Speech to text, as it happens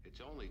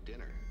only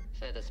dinner.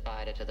 Said the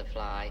spider to the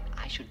fly,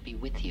 I should be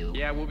with you.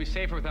 Yeah, we'll be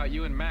safer without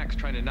you and Max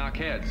trying to knock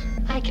heads.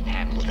 I can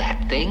handle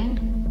that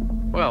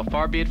thing. Well,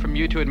 far be it from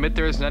you to admit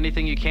there isn't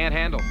anything you can't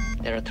handle.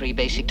 There are three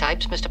basic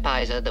types, Mr.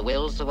 Pizer. The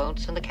wills, the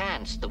won'ts, and the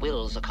can'ts. The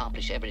wills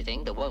accomplish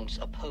everything, the won'ts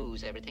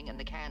oppose everything, and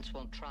the can'ts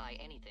won't try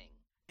anything.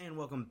 And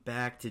welcome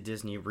back to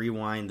Disney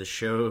Rewind, the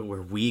show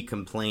where we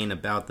complain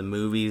about the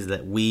movies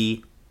that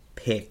we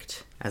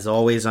picked. As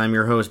always, I'm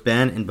your host,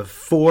 Ben, and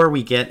before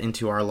we get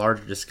into our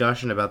larger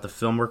discussion about the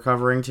film we're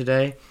covering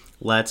today,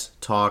 let's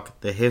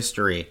talk the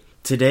history.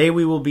 Today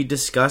we will be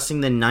discussing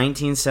the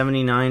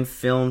 1979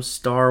 film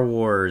Star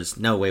Wars.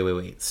 No,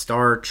 wait.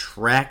 Star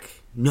Trek?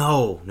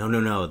 No. The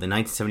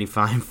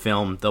 1975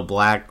 film The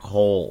Black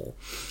Hole.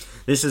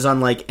 This is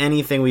unlike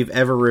anything we've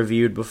ever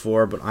reviewed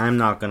before, but I'm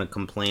not going to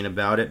complain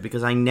about it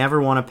because I never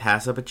want to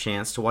pass up a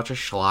chance to watch a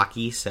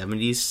schlocky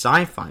 70s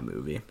sci-fi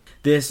movie.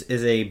 This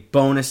is a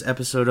bonus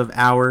episode of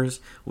ours.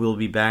 We'll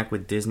be back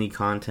with Disney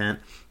content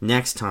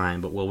next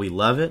time, but will we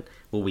love it?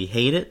 Will we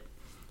hate it?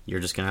 You're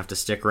just going to have to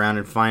stick around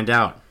and find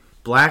out.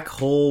 Black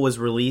Hole was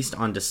released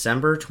on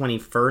December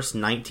 21st,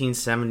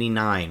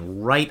 1979,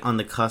 right on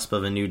the cusp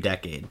of a new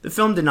decade. The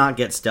film did not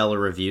get stellar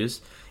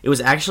reviews. It was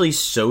actually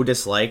so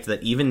disliked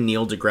that even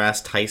Neil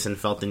deGrasse Tyson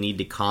felt the need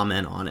to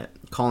comment on it,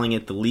 calling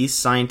it the least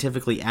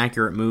scientifically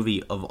accurate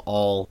movie of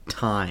all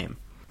time.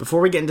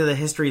 Before we get into the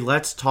history,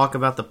 let's talk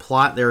about the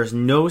plot. There is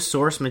no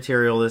source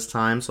material this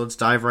time, so let's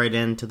dive right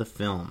into the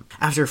film.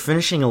 After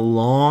finishing a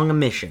long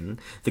mission,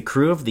 the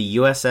crew of the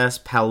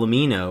USS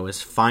Palomino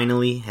is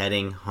finally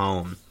heading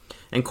home.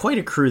 And quite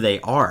a crew they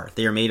are.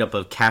 They are made up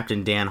of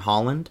Captain Dan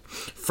Holland,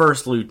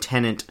 First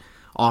Lieutenant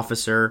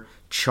Officer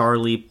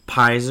Charlie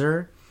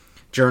Pizer,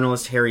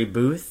 journalist Harry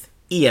Booth,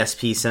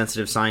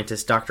 ESP-sensitive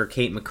scientist Dr.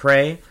 Kate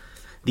McRae,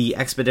 the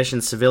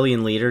expedition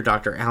civilian leader,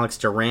 Dr. Alex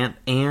Durant,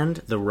 and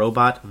the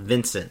robot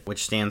Vincent,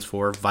 which stands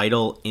for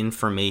Vital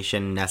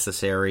Information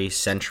Necessary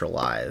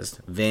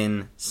Centralized,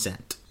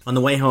 Vincent. On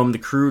the way home, the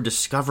crew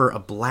discover a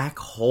black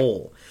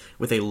hole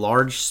with a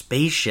large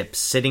spaceship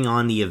sitting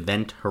on the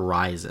event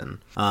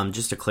horizon.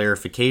 Just a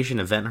clarification,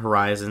 event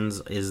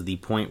horizons is the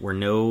point where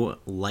no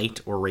light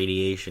or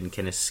radiation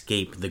can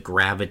escape the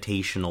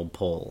gravitational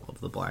pull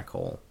of the black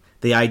hole.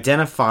 They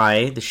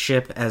identify the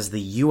ship as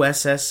the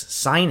USS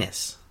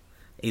Sinus,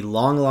 a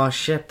long-lost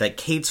ship that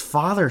Kate's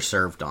father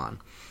served on.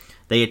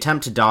 They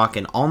attempt to dock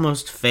and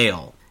almost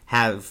fail,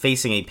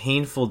 facing a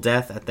painful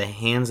death at the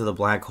hands of the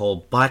black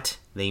hole, but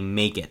they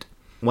make it.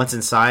 Once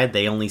inside,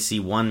 they only see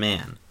one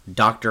man,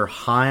 Dr.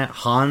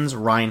 Hans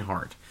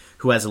Reinhardt,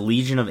 who has a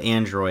legion of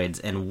androids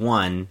and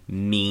one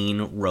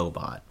mean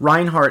robot.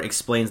 Reinhardt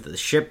explains that the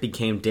ship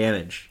became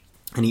damaged,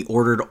 and he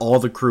ordered all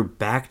the crew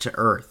back to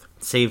Earth,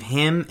 save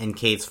him and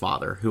Kate's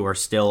father, who are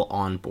still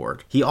on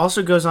board. He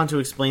also goes on to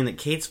explain that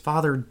Kate's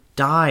father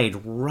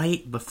died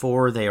right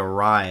before they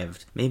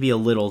arrived, maybe a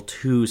little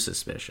too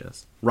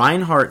suspicious.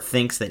 Reinhardt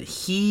thinks that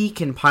he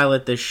can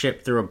pilot this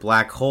ship through a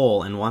black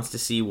hole and wants to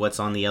see what's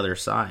on the other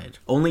side.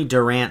 Only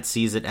Durant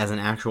sees it as an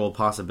actual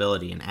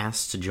possibility and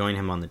asks to join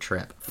him on the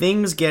trip.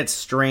 Things get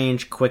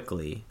strange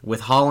quickly,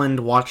 with Holland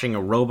watching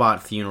a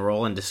robot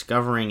funeral and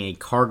discovering a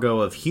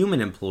cargo of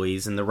human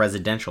employees in the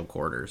residential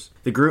quarters.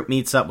 The group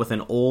meets up with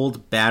an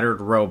old,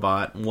 battered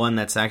robot, one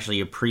that's actually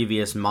a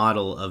previous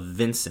model of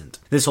Vincent.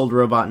 This old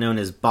robot, known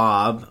as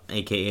Bob,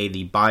 aka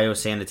the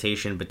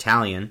Biosanitation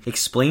Battalion,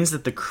 explains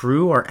that the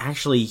crew are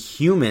actually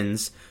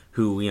humans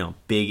who,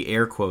 big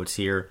air quotes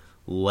here,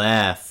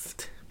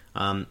 left.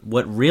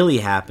 What really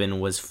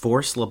happened was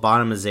forced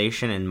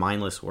lobotomization and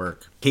mindless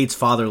work. Kate's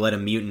father led a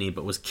mutiny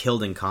but was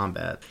killed in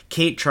combat.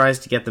 Kate tries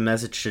to get the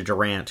message to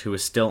Durant, who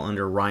is still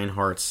under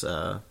Reinhardt's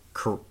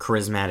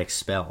charismatic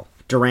spell.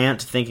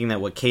 Durant, thinking that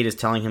what Kate is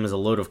telling him is a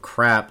load of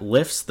crap,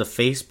 lifts the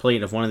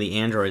faceplate of one of the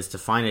androids to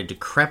find a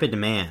decrepit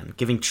man,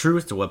 giving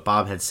truth to what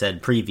Bob had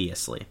said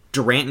previously.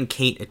 Durant and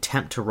Kate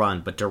attempt to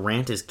run, but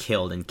Durant is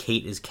killed and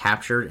Kate is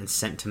captured and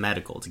sent to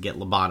medical to get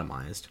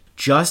lobotomized.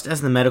 Just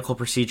as the medical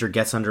procedure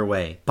gets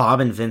underway, Bob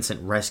and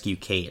Vincent rescue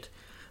Kate.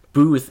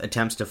 Booth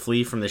attempts to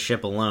flee from the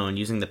ship alone,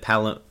 using the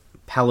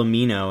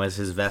Palomino as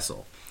his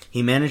vessel.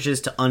 He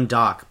manages to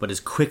undock, but is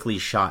quickly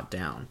shot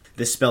down.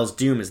 This spells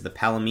doom as the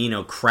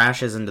Palomino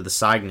crashes into the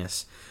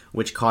Cygnus,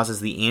 which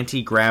causes the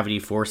anti-gravity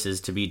forces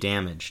to be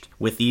damaged.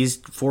 With these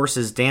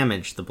forces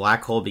damaged, the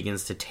black hole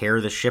begins to tear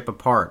the ship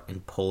apart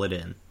and pull it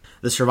in.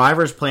 The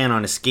survivors plan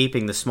on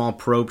escaping the small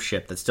probe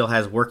ship that still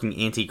has working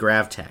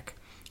anti-grav tech.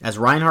 As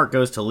Reinhardt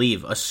goes to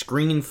leave, a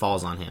screen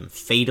falls on him,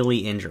 fatally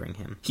injuring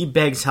him. He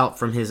begs help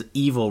from his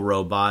evil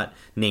robot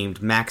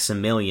named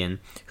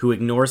Maximilian, who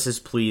ignores his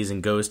pleas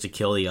and goes to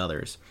kill the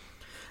others.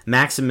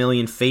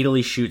 Maximilian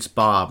fatally shoots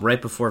Bob right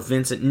before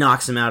Vincent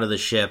knocks him out of the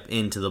ship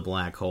into the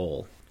black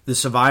hole. The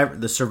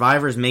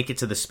survivors make it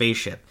to the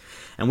spaceship,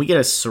 and we get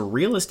a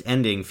surrealist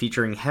ending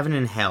featuring heaven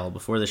and hell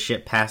before the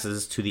ship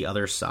passes to the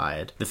other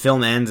side. The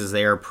film ends as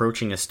they are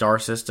approaching a star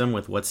system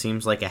with what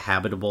seems like a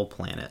habitable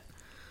planet.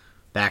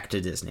 Back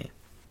to Disney.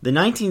 The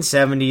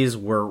 1970s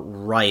were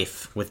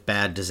rife with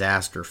bad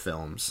disaster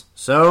films,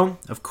 so,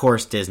 of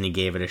course, Disney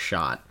gave it a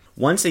shot.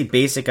 Once a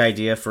basic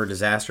idea for a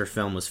disaster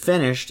film was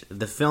finished,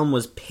 the film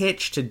was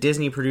pitched to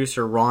Disney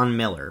producer Ron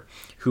Miller,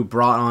 who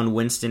brought on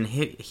Winston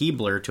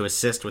Hebler to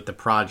assist with the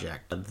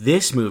project.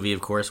 This movie, of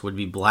course, would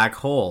be Black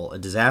Hole, a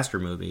disaster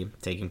movie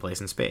taking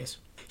place in space.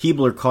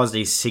 Hebler caused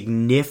a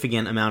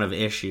significant amount of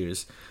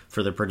issues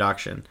for the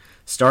production,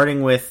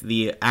 starting with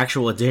the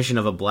actual addition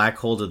of a black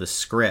hole to the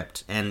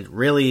script, and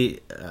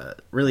really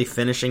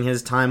finishing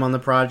his time on the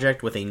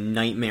project with a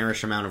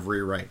nightmarish amount of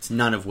rewrites,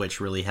 none of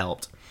which really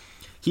helped.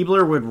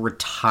 Hebler would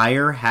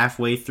retire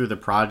halfway through the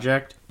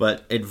project,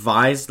 but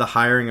advised the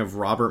hiring of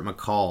Robert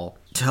McCall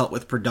to help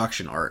with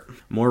production art.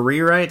 More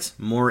rewrites,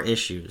 more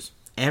issues.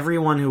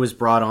 Everyone who was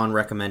brought on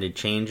recommended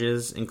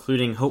changes,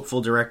 including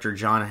hopeful director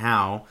John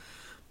Howe,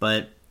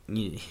 but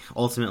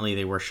ultimately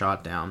they were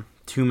shot down.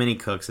 Too many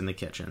cooks in the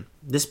kitchen.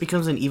 This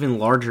becomes an even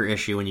larger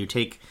issue when you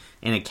take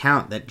into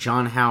account that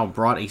John Howe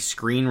brought a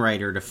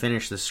screenwriter to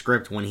finish the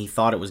script when he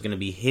thought it was going to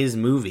be his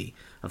movie.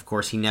 Of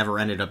course, he never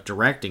ended up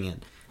directing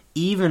it.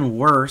 Even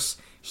worse,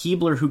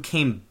 Hebler, who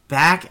came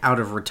back out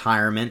of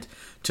retirement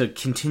to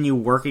continue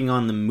working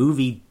on the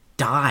movie,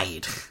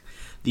 died.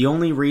 The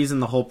only reason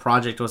the whole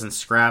project wasn't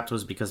scrapped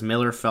was because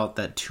Miller felt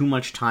that too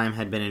much time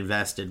had been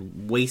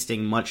invested,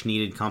 wasting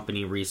much-needed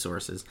company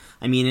resources.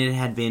 I mean, it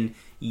had been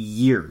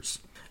years.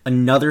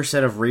 Another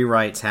set of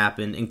rewrites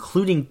happened,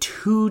 including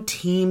 2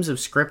 teams of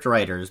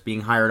scriptwriters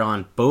being hired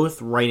on,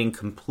 both writing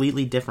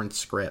completely different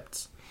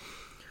scripts.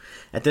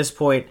 At this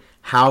point,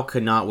 Howe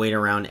could not wait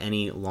around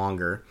any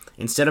longer.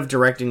 Instead of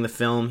directing the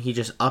film, he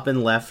just up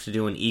and left to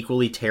do an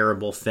equally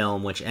terrible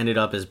film, which ended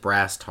up as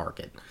Brass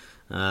Target.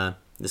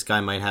 This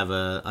guy might have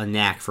a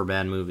knack for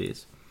bad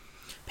movies.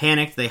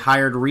 Panicked, they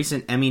hired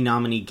recent Emmy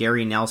nominee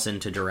Gary Nelson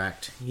to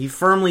direct. He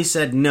firmly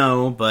said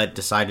no, but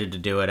decided to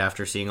do it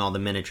after seeing all the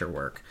miniature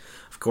work.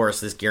 Of course,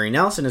 this Gary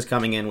Nelson is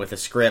coming in with a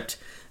script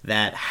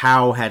that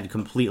Howe had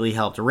completely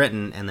helped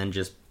written and then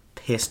just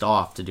pissed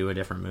off to do a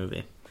different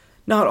movie.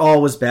 Not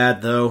all was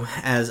bad, though.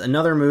 As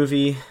another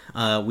movie,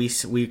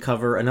 we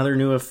cover another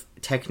new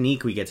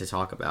technique we get to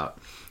talk about.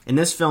 In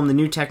this film, the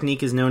new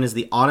technique is known as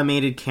the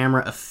Automated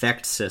Camera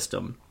Effect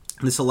System.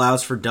 This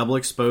allows for double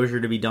exposure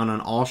to be done on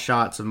all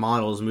shots of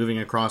models moving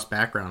across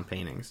background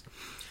paintings.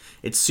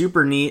 It's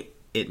super neat.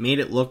 It made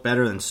it look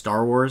better than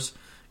Star Wars,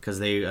 because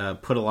they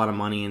put a lot of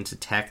money into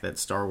tech that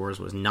Star Wars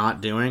was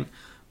not doing.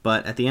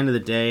 But at the end of the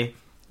day,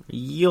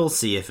 you'll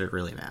see if it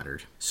really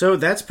mattered. So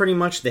that's pretty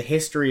much the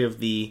history of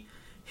the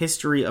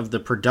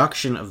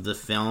production of the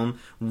film,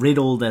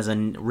 riddled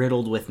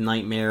with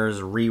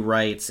nightmares,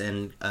 rewrites,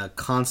 and a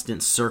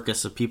constant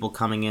circus of people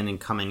coming in and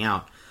coming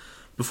out.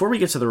 Before we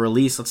get to the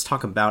release, let's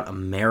talk about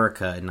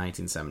America in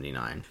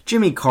 1979.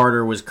 Jimmy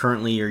Carter was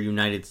currently your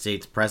United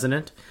States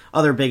president.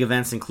 Other big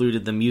events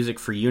included the Music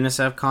for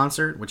UNICEF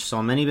concert, which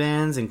saw many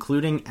bands,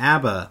 including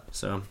ABBA.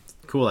 So,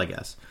 cool, I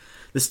guess.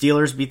 The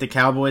Steelers beat the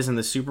Cowboys in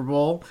the Super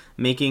Bowl,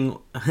 marking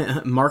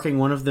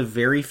one of the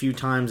very few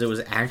times it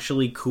was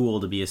actually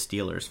cool to be a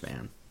Steelers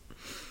fan.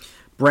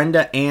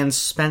 Brenda Ann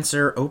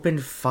Spencer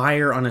opened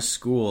fire on a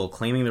school,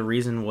 claiming the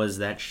reason was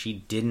that she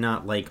did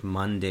not like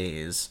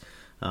Mondays.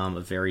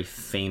 A very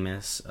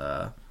famous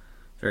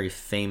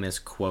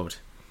quote.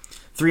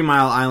 3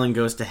 Mile Island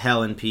goes to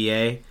hell in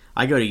PA.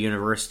 I go to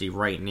university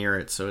right near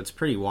it, so it's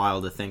pretty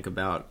wild to think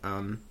about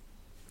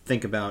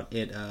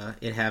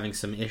it having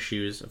some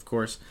issues. Of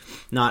course,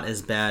 not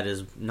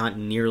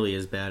nearly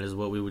as bad as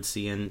what we would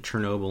see in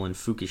Chernobyl and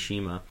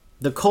Fukushima.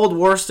 The Cold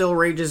War still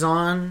rages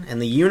on,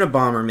 and the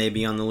Unabomber may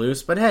be on the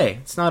loose, but hey,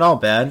 it's not all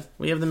bad.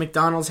 We have the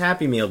McDonald's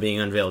Happy Meal being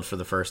unveiled for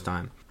the first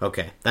time.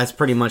 Okay, that's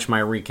pretty much my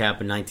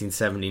recap in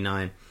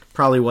 1979.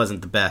 Probably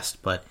wasn't the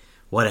best, but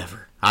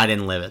whatever. I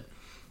didn't live it.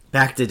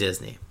 Back to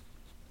Disney.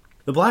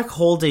 The Black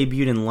Hole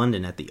debuted in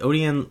London at the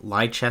Odeon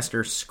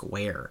Leicester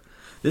Square.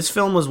 This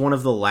film was one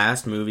of the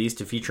last movies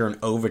to feature an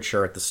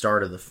overture at the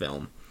start of the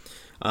film,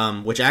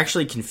 which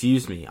actually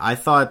confused me. I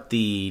thought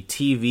the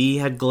TV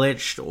had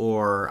glitched,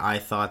 or I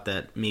thought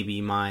that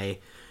maybe my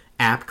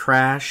app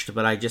crashed,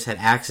 but I just had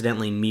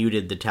accidentally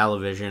muted the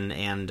television,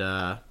 and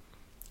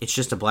it's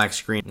just a black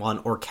screen while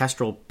an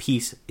orchestral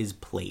piece is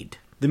played.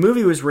 The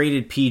movie was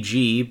rated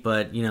PG,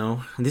 but,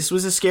 this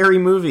was a scary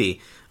movie.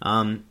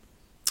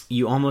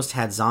 You almost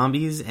had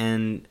zombies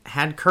and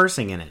had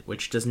cursing in it,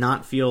 which does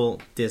not feel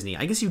Disney.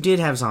 I guess you did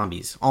have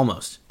zombies.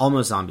 Almost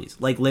zombies.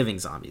 Like living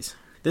zombies.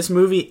 This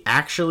movie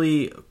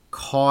actually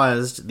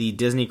caused the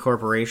Disney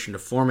Corporation to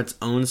form its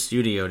own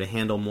studio to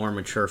handle more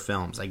mature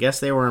films. I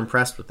guess they were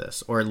impressed with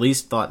this, or at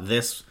least thought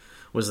this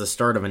was the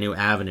start of a new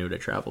avenue to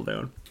travel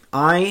down.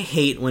 I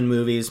hate when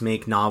movies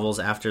make novels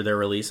after their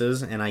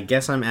releases, and I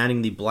guess I'm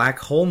adding the Black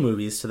Hole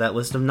movies to that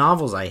list of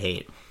novels I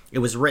hate. It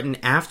was written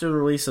after the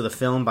release of the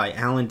film by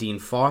Alan Dean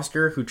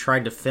Foster, who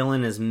tried to fill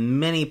in as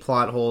many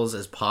plot holes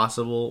as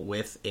possible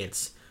with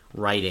its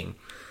writing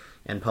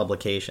and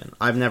publication.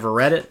 I've never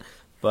read it,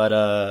 but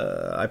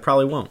I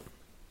probably won't.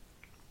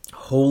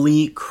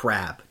 Holy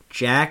crap.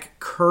 Jack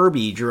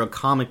Kirby drew a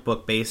comic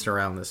book based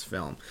around this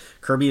film.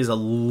 Kirby is a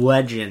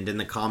legend in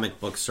the comic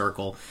book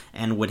circle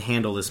and would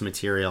handle this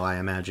material, I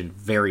imagine,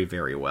 very,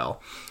 very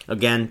well.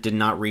 Again, did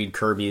not read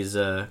Kirby's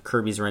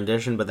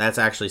rendition, but that's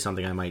actually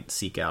something I might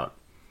seek out.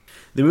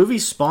 The movie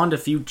spawned a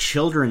few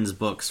children's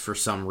books for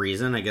some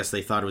reason. I guess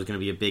they thought it was going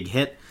to be a big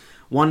hit.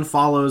 One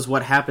follows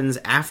what happens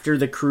after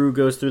the crew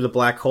goes through the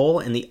black hole,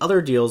 and the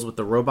other deals with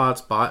the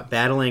robots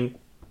battling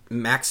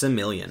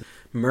Maximilian.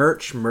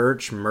 Merch.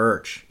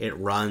 It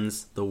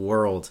runs the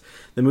world.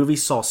 The movie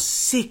saw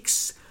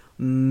 6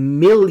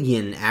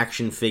 million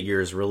action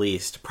figures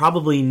released,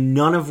 probably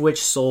none of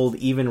which sold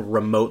even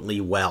remotely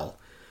well.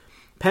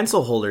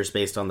 Pencil holders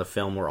based on the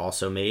film were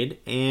also made,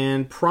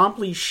 and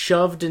promptly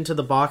shoved into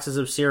the boxes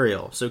of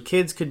cereal, so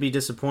kids could be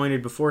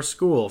disappointed before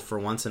school for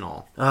once and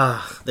all.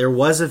 There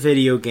was a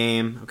video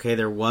game,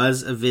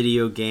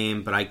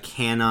 but I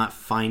cannot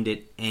find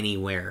it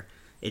anywhere.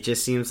 It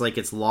just seems like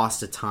it's lost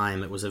to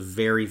time. It was a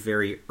very,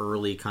 very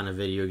early kind of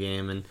video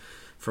game, and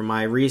from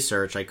my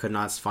research, I could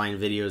not find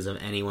videos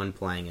of anyone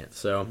playing it,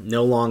 so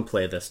no long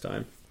play this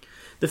time.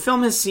 The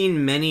film has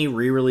seen many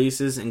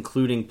re-releases,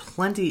 including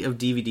plenty of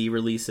DVD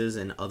releases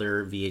and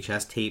other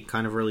VHS tape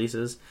kind of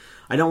releases.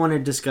 I don't want to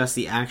discuss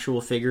the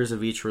actual figures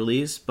of each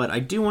release, but I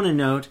do want to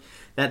note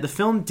that the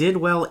film did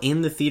well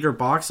in the theater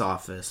box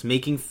office,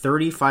 making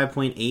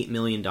 $35.8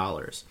 million.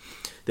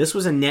 This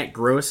was a net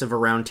gross of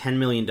around $10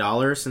 million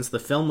since the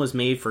film was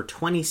made for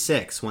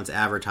 $26 once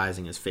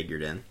advertising is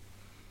figured in.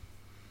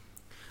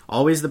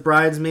 Always the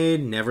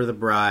bridesmaid, never the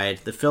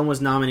bride. The film was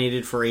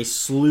nominated for a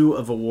slew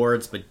of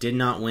awards, but did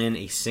not win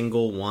a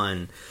single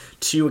one.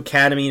 2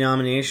 Academy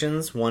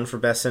nominations, one for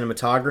Best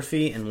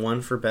Cinematography and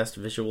one for Best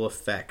Visual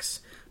Effects,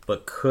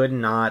 but could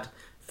not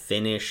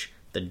finish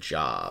the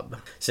job.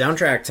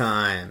 Soundtrack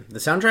time. The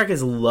soundtrack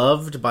is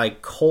loved by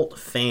cult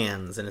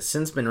fans and has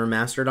since been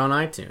remastered on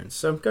iTunes,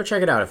 so go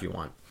check it out if you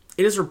want.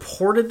 It is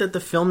reported that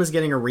the film is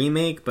getting a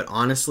remake, but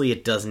honestly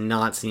it does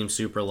not seem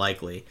super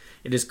likely.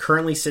 It is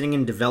currently sitting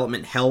in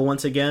development hell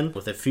once again,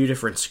 with a few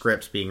different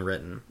scripts being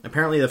written.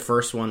 Apparently the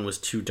first one was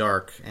too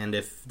dark, and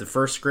if the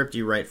first script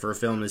you write for a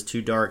film is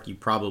too dark, you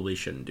probably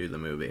shouldn't do the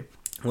movie.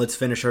 Let's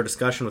finish our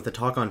discussion with a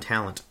talk on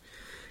talent.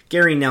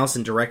 Gary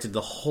Nelson directed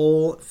the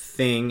whole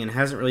thing and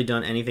hasn't really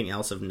done anything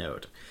else of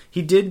note.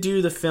 He did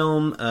do the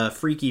film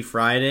Freaky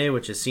Friday,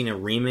 which has seen a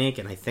remake,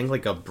 and I think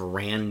like a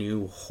brand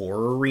new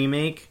horror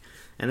remake.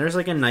 And there's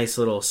like a nice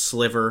little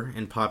sliver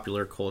in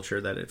popular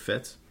culture that it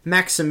fits.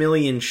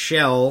 Maximilian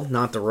Schell,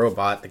 not the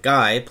robot, the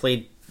guy,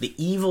 played the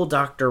evil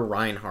Dr.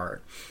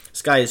 Reinhardt.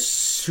 This guy is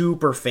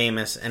super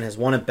famous and has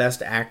won a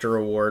Best Actor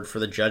award for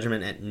the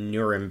Judgment at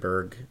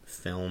Nuremberg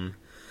film.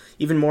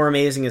 Even more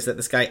amazing is that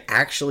this guy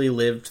actually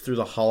lived through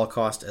the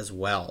Holocaust as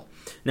well.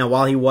 Now,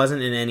 while he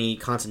wasn't in any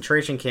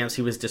concentration camps,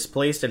 he was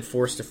displaced and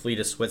forced to flee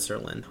to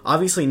Switzerland.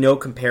 Obviously, no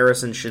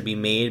comparison should be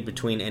made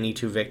between any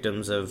 2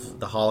 victims of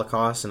the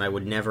Holocaust, and I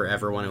would never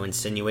ever want to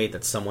insinuate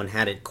that someone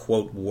had it,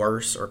 quote,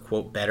 worse or,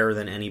 quote, better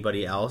than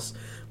anybody else,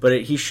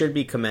 but he should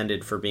be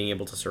commended for being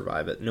able to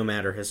survive it, no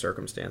matter his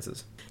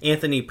circumstances.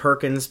 Anthony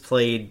Perkins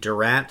played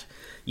Durat.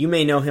 You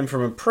may know him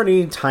from a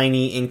pretty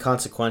tiny,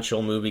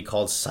 inconsequential movie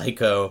called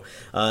Psycho,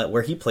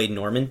 where he played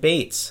Norman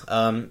Bates.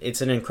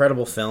 It's an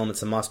incredible film,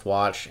 it's a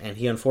must-watch, and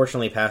he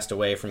unfortunately passed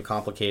away from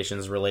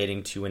complications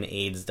relating to an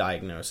AIDS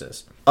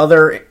diagnosis.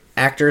 Other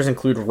actors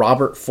include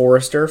Robert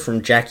Forrester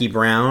from Jackie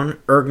Brown,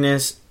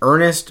 Ernest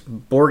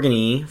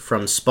Borgnine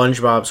from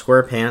SpongeBob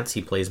SquarePants,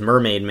 he plays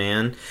Mermaid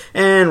Man,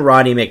 and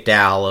Roddy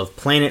McDowall of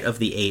Planet of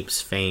the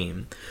Apes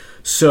fame.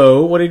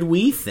 So, what did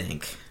we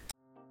think?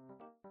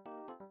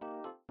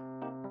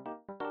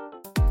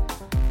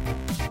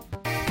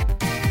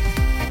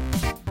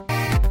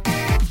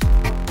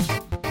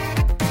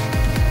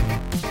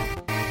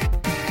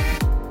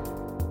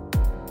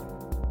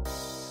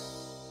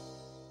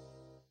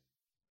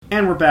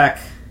 And we're back.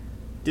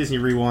 Disney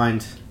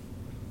Rewind.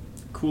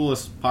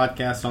 Coolest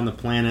podcast on the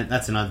planet.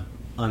 That's an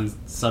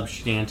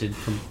unsubstantiated...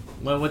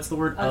 what's the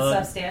word?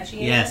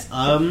 Unsubstantiated? Yes,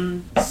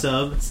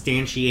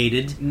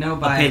 unsubstantiated no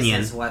biases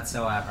opinion.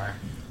 whatsoever.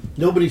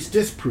 Nobody's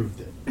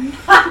disproved it.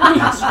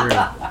 That's true.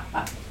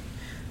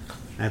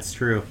 That's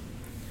true.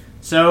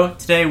 So,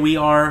 today we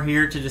are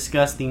here to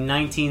discuss the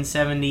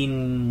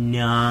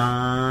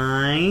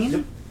 1979...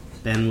 Yep.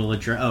 Ben will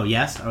address... Oh,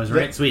 yes? I was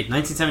right? Yep. Sweet.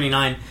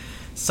 1979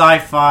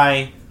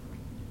 sci-fi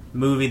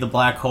movie, The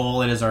Black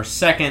Hole. It is our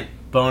second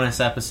bonus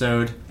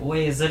episode.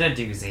 Boy, is it a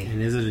doozy. And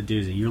is it a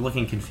doozy? You're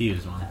looking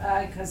confused, Mom.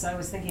 Because I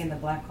was thinking the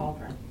Black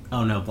Cauldron.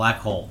 Oh, no, Black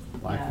Hole.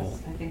 Black Yes, Hole.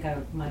 I think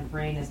my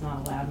brain has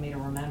not allowed me to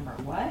remember.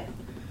 What?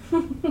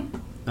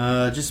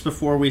 Just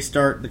before we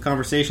start the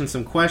conversation,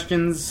 some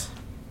questions.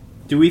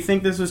 Do we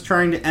think this was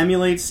trying to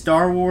emulate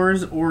Star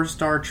Wars or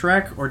Star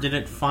Trek, or did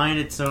it find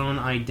its own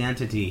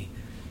identity?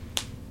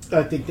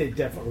 I think they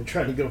definitely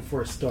try to go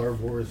for a Star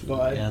Wars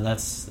vibe. Yeah,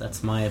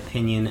 that's my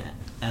opinion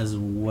as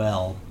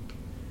well.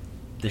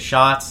 The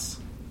shots,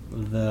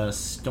 the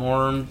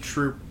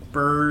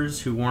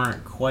stormtroopers who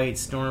weren't quite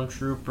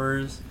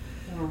stormtroopers.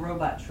 They were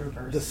robot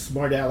troopers. The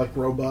smart aleck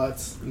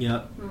robots.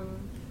 Yep.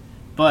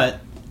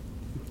 But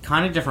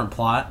kind of different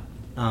plot.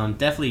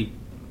 Definitely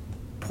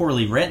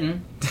poorly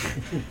written.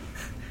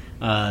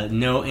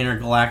 No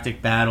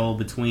intergalactic battle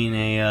between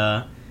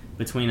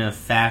a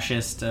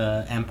fascist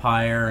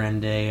empire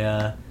and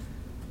a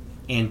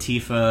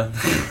Antifa.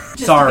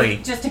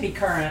 Just to be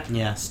current.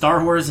 Yeah,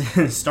 Star Wars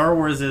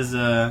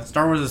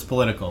is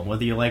political,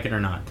 whether you like it or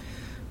not.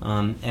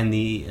 And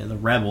the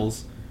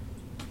rebels.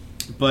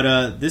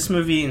 But this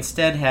movie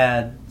instead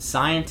had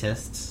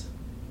scientists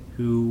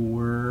who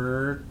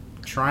were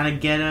trying to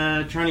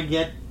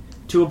get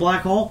to a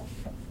black hole.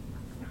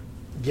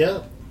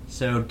 Yeah.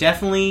 So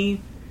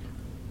definitely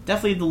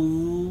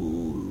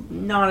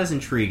not as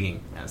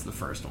intriguing as the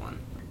first one.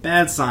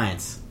 Bad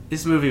science.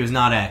 This movie was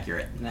not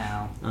accurate.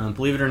 No.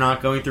 Believe it or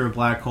not, going through a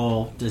black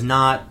hole does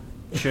not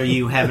show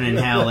you heaven and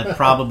hell. It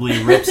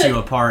probably rips you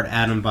apart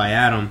atom by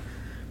atom.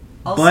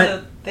 Also,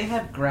 But they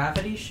had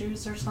gravity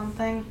shoes or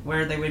something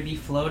where they would be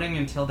floating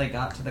until they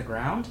got to the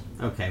ground.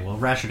 okay, well,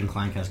 Ratchet and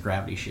Clank has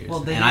gravity shoes, Well,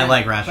 they and I didn't-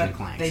 like Ratchet but and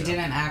Clank. They so.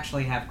 didn't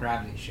actually have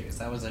gravity shoes.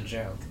 That was a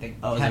joke. They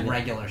Oh, is had it?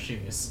 regular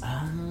shoes.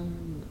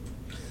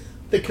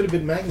 They could have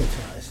been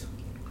magnetized.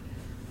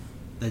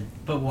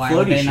 But why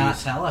would floaty they not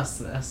shoes. tell us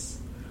this?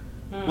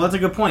 Well, that's a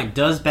good point.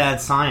 Does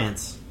bad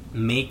science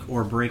make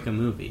or break a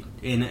movie?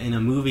 In a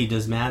movie,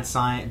 does bad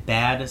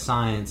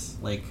science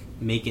like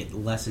make it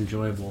less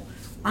enjoyable?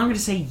 I'm going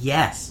to say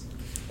yes.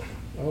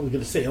 I was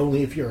going to say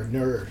only if you're a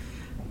nerd.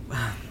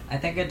 I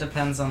think it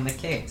depends on the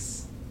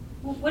case.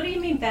 Well, what do you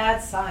mean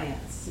bad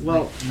science?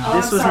 Well, Oh, this I'm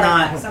was sorry,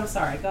 not. Max, I'm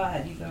sorry. Go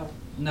ahead. You go.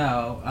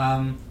 No,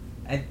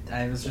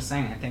 I was just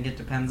saying, I think it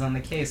depends on the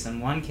case. In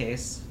one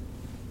case,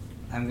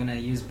 I'm going to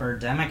use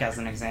Birdemic as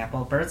an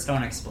example. Birds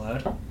don't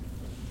explode.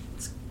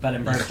 But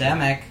in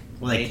Birdemic...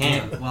 Well, they do.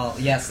 can. Well,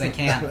 yes, they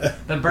can.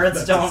 But birds About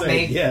to don't say,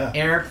 make yeah.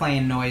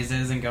 airplane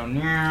noises and go...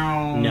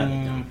 No,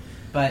 they don't.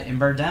 But in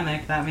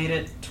Birdemic, that made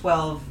it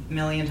 12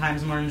 million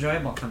times more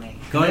enjoyable for me.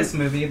 Go In ahead. this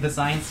movie, the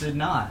science did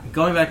not.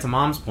 Going back to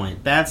Mom's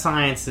point, bad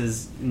science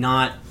is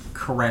not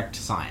correct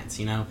science.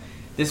 You know,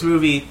 this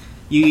movie,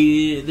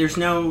 there's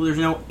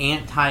no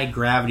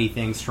anti-gravity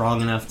thing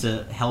strong enough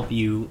to help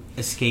you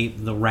escape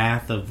the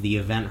wrath of the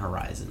event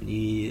horizon.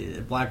 The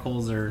black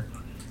holes are.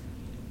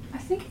 I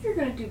think if you're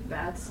going to do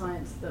bad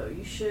science, though,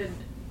 you should,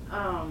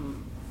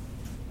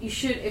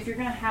 if you're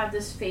going to have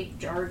this fake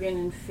jargon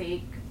and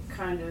fake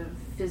kind of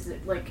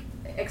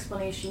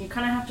explanation, you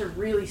kind of have to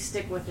really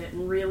stick with it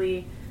and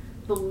really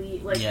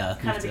believe, Yeah,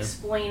 kind of me too.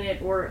 explain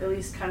it, or at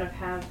least kind of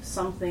have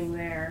something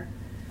there.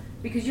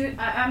 Because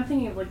I'm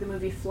thinking of, like, the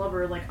movie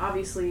Flubber, like,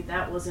 obviously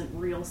that wasn't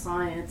real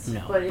science,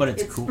 No, but but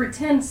it's it's cool.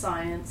 pretend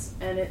science,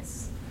 and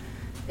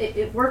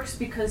it works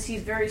because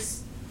he's very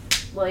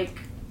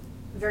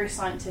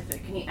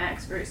scientific, and he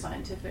acts very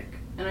scientific.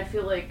 And I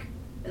feel like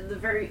the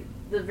very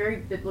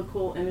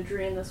biblical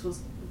imagery in this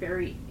was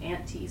very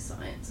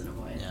anti-science in a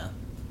way. Yeah,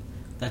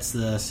 that's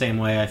the same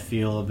way I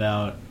feel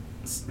about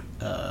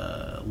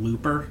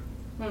Looper.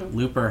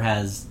 Looper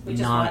has We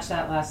just watched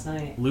that last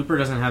night. Looper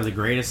doesn't have the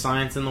greatest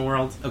science in the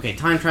world. Okay,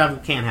 time travel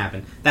can't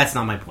happen. That's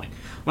not my point.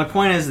 My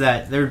point is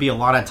that there would be a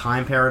lot of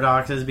time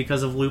paradoxes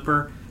because of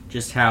Looper,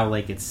 just how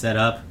like it's set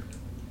up. Is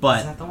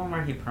But that the one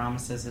where he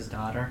promises his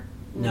daughter?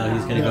 no,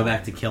 he's gonna No. go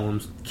back to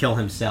kill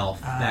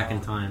himself back in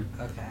time.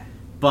 Okay.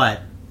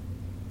 But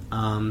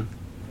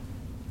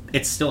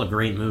it's still a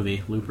great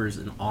movie. Looper's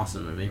an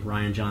awesome movie.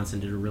 Rian Johnson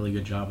did a really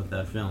good job with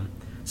that film.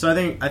 So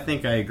I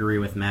think I agree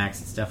with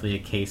Max. It's definitely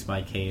a case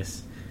by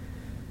case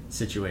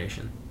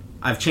situation.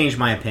 I've changed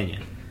my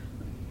opinion,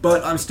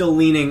 but I'm still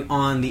leaning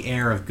on the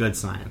air of good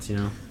science. You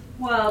know.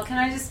 Well, can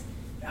I just...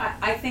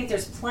 I think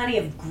there's plenty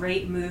of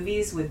great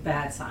movies with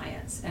bad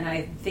science. And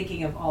I'm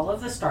thinking of all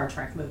of the Star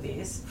Trek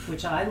movies,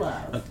 which I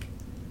love. Okay.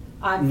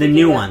 I'm The thinking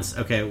new of- ones.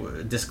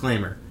 Okay,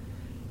 disclaimer.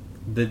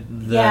 The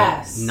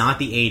Yes. not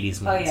the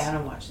 80s Oh, ones. yeah, I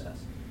don't watch those.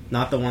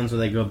 Not the ones where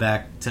they go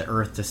back to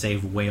Earth to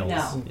save whales.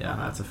 No. Yeah,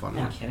 that's a fun Are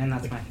you one. kidding?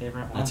 That's my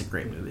favorite one. That's a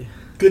great movie.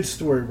 Good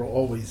story will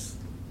always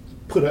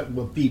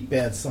will beat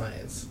bad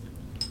science.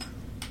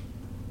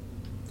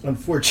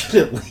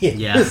 Unfortunately, in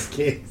Yeah. this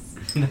case.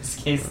 In this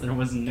case, there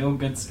was no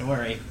good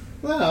story.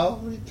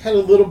 Well, we had a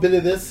little bit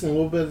of this and a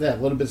little bit of that.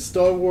 A little bit of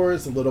Star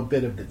Wars, a little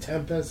bit of The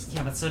Tempest.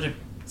 Yeah, but so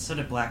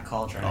did Black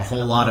Cauldron. A It had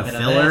whole lot little of bit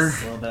filler.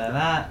 this, a little bit of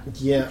that.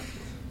 Yeah.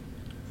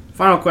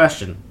 Final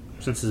question.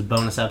 Since this is a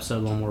bonus episode, a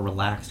little more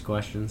relaxed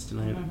questions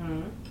tonight.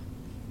 Mm-hmm.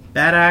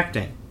 Bad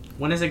acting.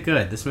 When is it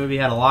good? This movie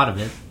had a lot of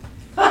it.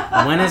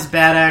 When is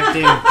bad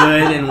acting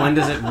good, and when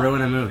does it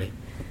ruin a movie?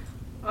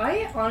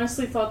 I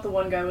honestly thought the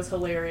one guy was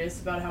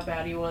hilarious about how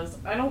bad he was.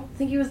 I don't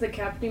think he was the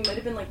captain. He might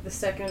have been, like, the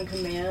second in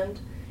command.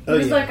 He Oh,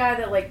 was yeah. that guy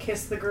that, like,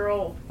 kissed the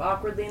girl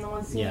awkwardly in the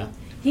one scene. Yeah.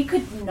 He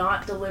could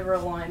not deliver a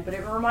line, but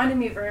it reminded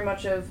me very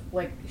much of,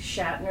 like,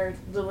 Shatner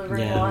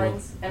delivering Yeah.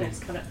 lines, and it's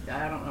kind of,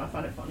 I don't know, I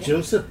find it funny.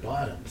 Joseph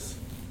Bottoms.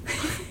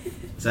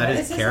 Is that What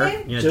his is his character?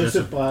 name? Yeah,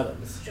 Joseph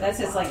Bottoms. That's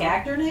his, like,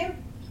 actor name?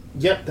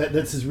 Yep,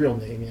 that's his real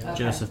name, yeah.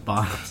 Okay. Joseph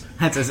Bottoms.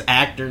 That's his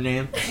actor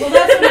name. Well,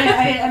 that's what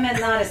I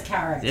meant, not his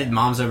character.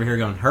 Mom's over here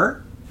going,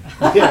 hurt?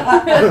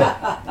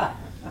 Yeah.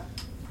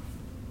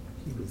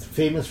 He was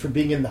famous for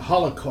being in the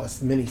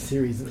Holocaust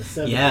miniseries in the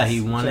 70s. Yeah, he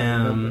won. which I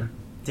remember.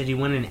 Did he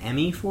win an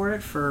Emmy for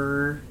it?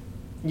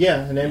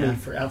 Yeah, an Emmy Yeah.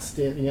 for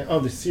outstanding. Oh,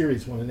 the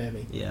series won an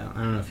Emmy. Yeah, I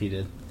don't know if he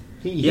did.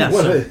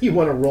 He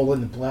won a role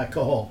in the Black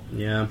Hole.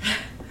 Yeah.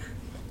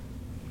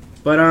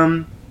 But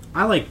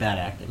I like bad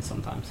acting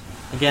sometimes.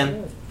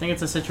 Again, I think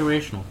it's a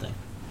situational thing.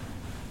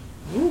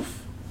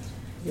 Oof.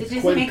 Did It's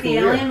Disney quite a make the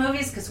career. Alien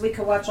movies? Because we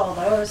could watch all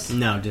those.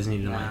 No, Disney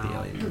didn't like the No.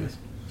 Alien movies.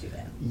 Too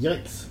bad.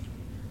 Yikes.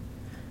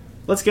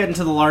 Let's get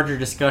into the larger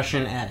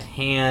discussion at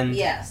hand.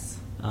 Yes.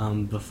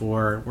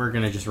 Before we're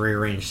going to just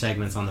rearrange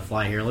segments on the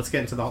fly here. Let's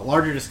get into the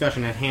larger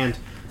discussion at hand.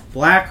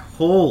 Black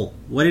Hole.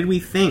 What did we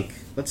think?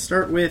 Let's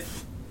start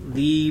with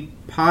the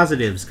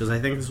positives, because I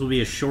think this will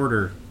be a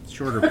shorter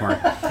part.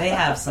 They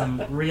have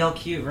some real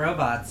cute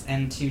robots,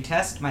 and to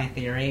test my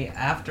theory,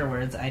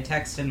 afterwards I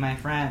texted my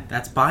friend.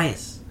 That's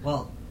bias.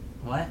 Well,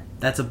 what?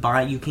 That's a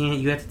bias.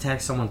 You have to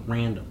text someone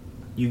random.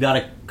 You got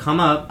to come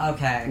up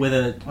Okay. with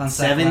a One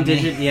sec,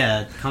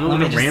 7-digit. Come up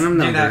with a random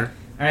number.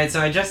 Alright,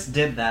 so I just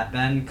did that.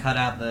 Ben cut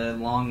out the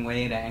long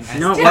waiting. I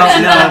No, still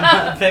well,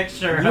 have a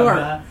picture You of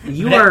are-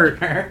 you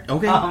Victor. are-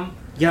 okay.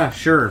 Yeah,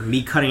 sure.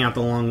 Me cutting out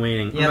the long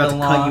waiting. Yeah, I'm about the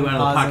to cut long you out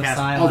pause of the of podcast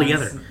silence.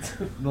 altogether.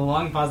 The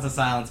long pause of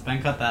silence.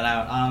 Ben cut that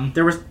out.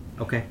 There was...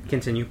 Okay,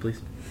 continue, please.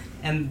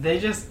 And they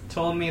just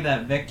told me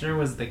that Victor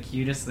was the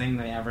cutest thing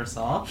they ever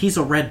saw. He's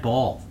a red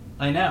ball.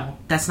 I know.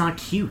 That's not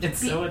cute. It's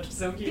so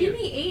cute.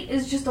 BB-8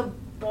 is just a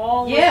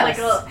ball Yes.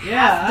 with like a Yeah,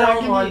 half I'll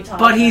dome give on you- top.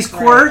 But he's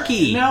That's right.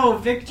 quirky. No,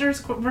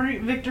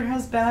 Victor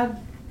has bad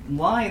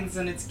lines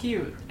and it's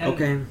cute. And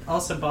Okay.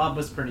 Also, Bob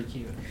was pretty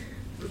cute.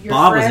 Your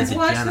Bob was a friends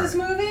watched degenerate. this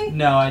movie?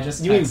 No, I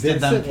just You mean texted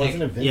them. Vincent?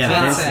 Wasn't it Vincent?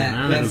 Yeah, Vincent.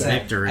 I don't know who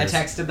Victor I is.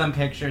 texted them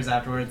pictures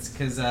afterwards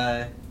because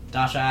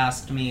Dasha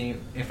asked me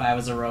if I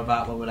was a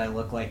robot, what would I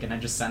look like, and I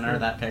just sent her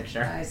that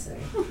picture. I see.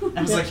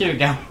 I was like, here you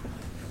go.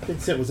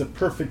 Vincent was a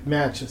perfect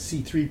match of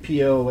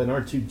C-3PO and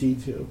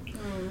R2-D2.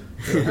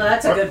 Oh,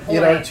 that's a good point.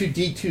 Yet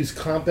R2-D2's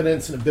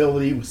competence and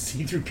ability was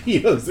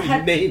C-3PO's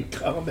Had- main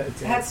combat.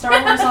 Had Star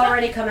Wars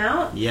already come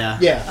out? Yeah.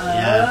 Yeah.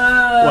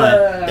 Yeah.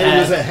 What? And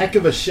it was a heck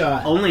of a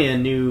shot. Only A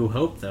New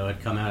Hope, though, had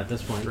come out at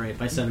this point, right?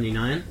 By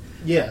 79?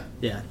 Yeah.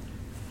 Yeah.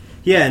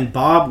 Yeah, and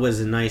Bob was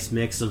a nice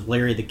mix of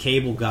Larry the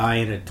Cable Guy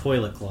and a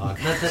toilet clog.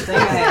 But the thing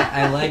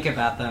I like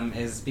about them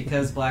is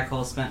because Black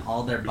Hole spent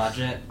all their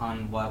budget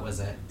on, what was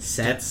it?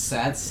 Sets?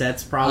 Sets?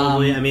 Sets,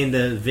 probably. I mean,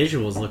 the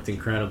visuals looked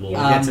incredible. We'll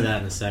get to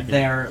that in a second.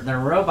 Their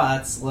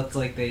robots looked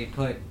like they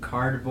put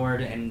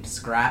cardboard and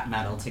scrap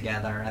metal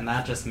together, and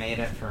that just made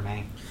it for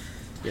me.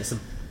 Yes.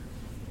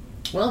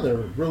 Well, they're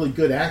really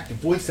good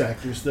voice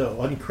actors, though,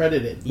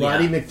 uncredited. Yeah.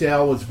 Roddy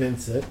McDowell was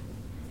Vincent.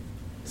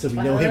 So we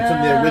know him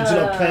from the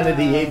original Planet of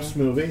the Apes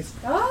movies.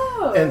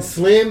 Oh. And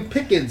Slim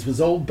Pickens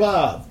was old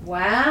Bob.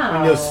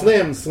 Wow. You know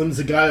Slim's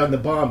the guy on the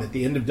bomb at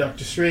the end of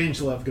Doctor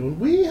Strangelove going,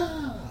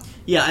 "Wee-haw!"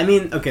 Yeah, I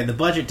mean, okay, the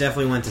budget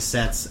definitely went to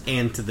sets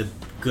and to the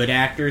good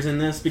actors in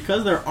this,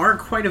 because there are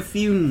quite a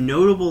few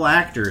notable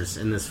actors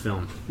in this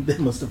film. They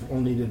must have all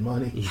needed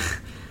money.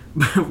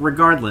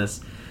 Regardless,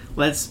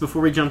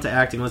 before we jump to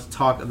acting, let's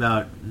talk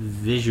about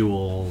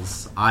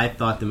visuals. I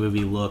thought the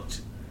movie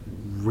looked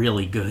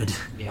really good.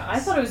 Yes. I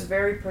thought it was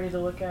very pretty to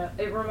look at.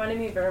 It reminded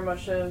me very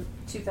much of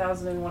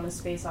 2001: A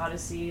Space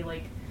Odyssey.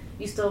 Like,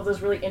 you still have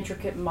those really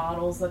intricate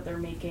models that they're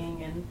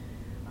making, and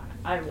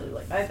I really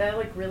like that.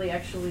 Like, really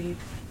actually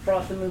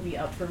brought the movie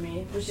up for me.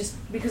 It was just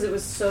because it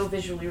was so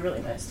visually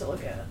really nice to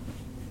look at.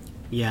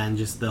 Yeah, and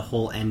just the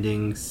whole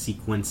ending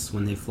sequence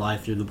when they fly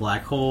through the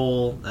black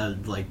hole,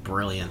 like,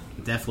 brilliant.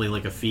 Definitely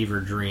like a fever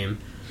dream.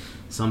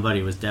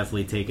 Somebody was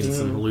definitely taking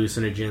some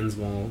hallucinogens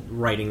while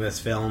writing this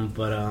film,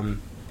 but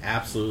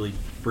absolutely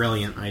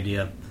brilliant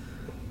idea.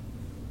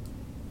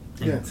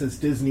 Yeah, it says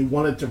Disney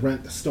wanted to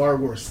rent the Star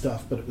Wars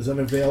stuff, but it was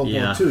unavailable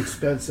Yeah. and too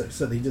expensive,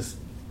 so they just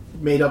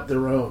made up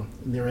their own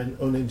in their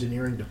own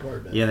engineering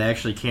department. Yeah, they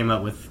actually came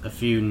up with a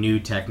few new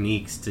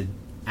techniques to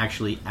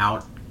actually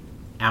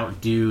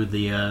outdo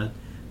the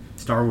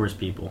Star Wars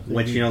people.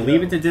 Which, There you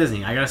leave go. it to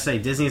Disney. I gotta say,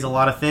 Disney's a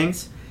lot of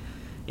things.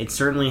 It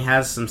certainly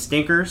has some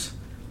stinkers,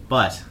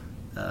 but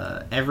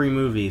every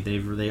movie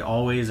they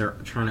always are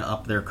trying to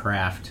up their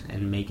craft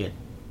and make it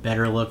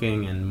better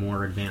looking and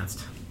more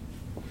advanced.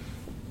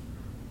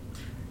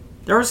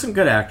 There were some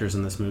good actors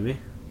in this movie.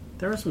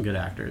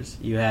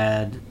 You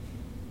had...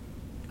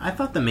 I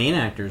thought the main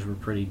actors were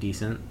pretty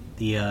decent.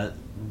 The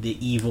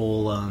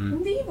evil...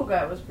 The evil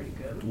guy was pretty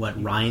good.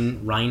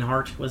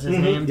 Reinhardt was his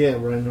Mhm. name? Yeah,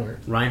 Reinhardt.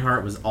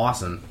 Reinhardt was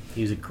awesome.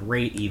 He was a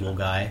great evil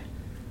guy.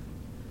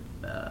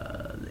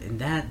 And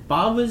that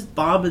Bob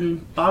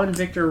and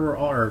Victor were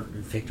all, or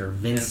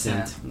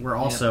Vincent were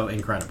also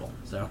incredible.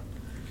 So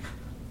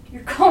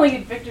You're calling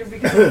it Victor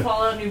because of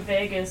Fallout New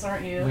Vegas,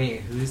 aren't you?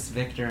 Wait, who's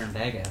Victor in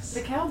Vegas?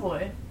 The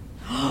cowboy.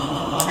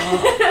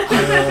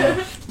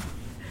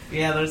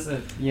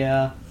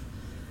 Yeah,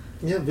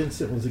 Yeah,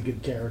 Vincent was a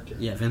good character.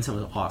 yeah, Vincent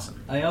was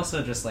awesome. I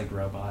also just like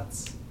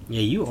robots.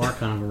 Yeah, you are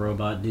kind of a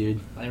robot, dude.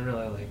 I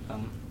really like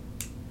them.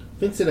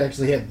 Vincent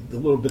actually had a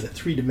little bit of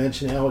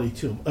three-dimensionality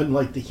to him,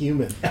 unlike the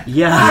human.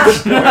 Yeah.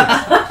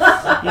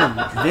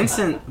 Yeah,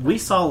 Vincent, we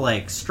saw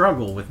like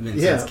struggle with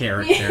Vincent's Yeah.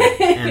 character,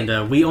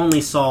 and we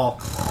only saw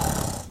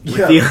with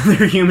Yeah. the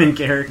other human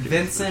character.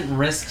 Vincent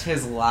risked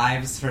his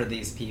lives for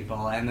these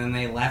people, and then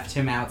they left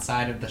him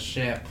outside of the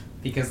ship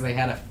because they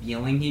had a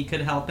feeling he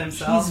could help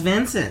himself. He's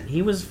Vincent.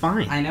 He was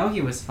fine. I know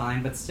he was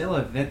fine, but still,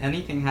 if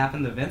anything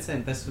happened to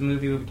Vincent, this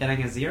movie would be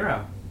getting a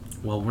 0.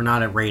 Well, we're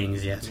not at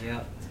ratings yet.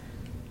 Yep.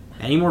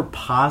 Any more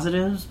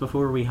positives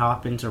before we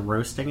hop into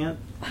roasting it?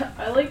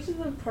 I liked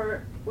the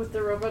part with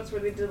the robots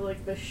where they did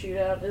like the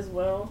shootout as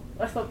well.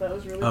 I thought that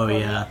was really Oh, funny.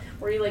 yeah.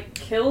 Where he like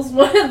kills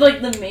one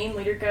like the main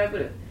leader guy,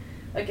 but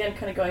again,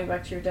 kind of going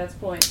back to your dad's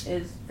point,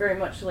 is very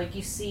much like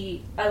you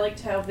see. I liked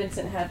how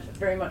Vincent had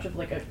very much of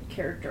like a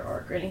character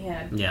arc, and he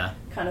had Yeah.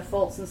 kind of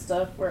faults and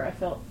stuff where I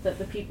felt that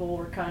the people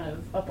were kind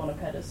of up on a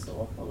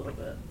pedestal a little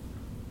bit.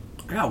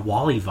 I got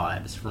Wall-E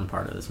vibes from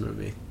part of this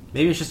movie.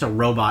 Maybe it's just a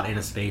robot in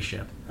a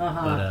spaceship.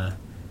 Uh-huh. But,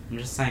 I'm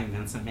just saying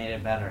Vincent made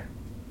it better.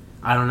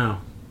 I don't know.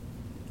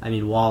 I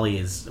mean, Wall-E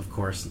is, of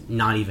course,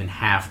 not even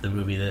half the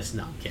movie this...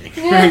 No, I'm kidding.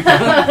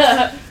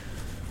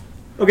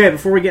 Okay,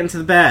 before we get into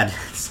the bad,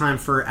 it's time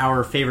for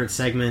our favorite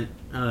segment,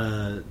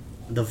 the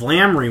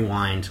Vlam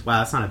Rewind. Wow,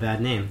 that's not a bad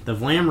name. The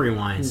Vlam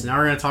Rewind. So now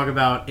we're going to talk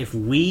about if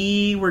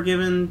we were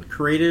given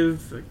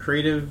creative...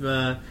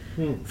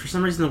 For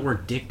some reason, the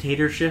word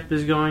dictatorship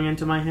is going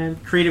into my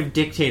head. Creative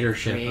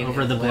dictatorship Creative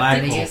over the black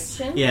hole.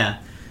 liberties. Yeah.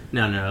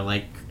 No,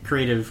 like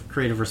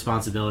creative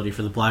responsibility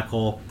for the black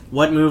hole.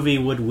 What movie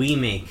would we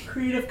make?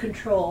 Creative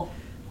control.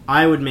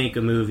 I would make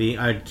a movie.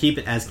 I'd keep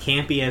it as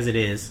campy as it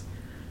is.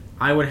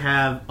 I would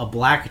have a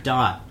black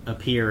dot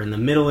appear in the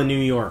middle of New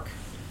York,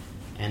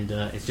 and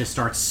it just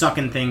starts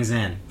sucking things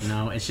in. You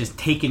know, it's just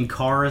taking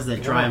cars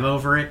that drive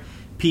over it.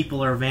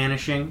 People are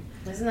vanishing.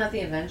 Isn't that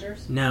the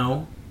Avengers?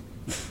 No.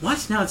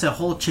 What? No, it's a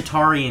whole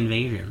Chitauri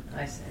invasion.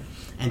 I see.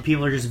 And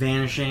people are just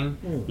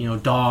vanishing. You know,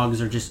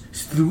 dogs are just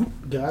swoop.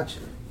 Gotcha.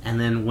 And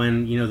then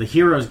when, you know, the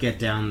heroes get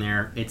down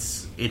there,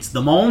 it's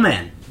the Mole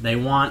Men. They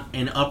want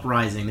an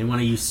uprising. They want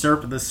to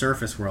usurp the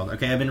surface world.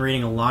 Okay, I've been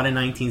reading a lot of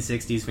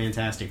 1960s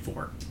Fantastic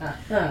Four.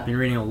 I've been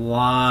reading a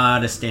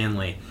lot of Stan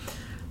Lee.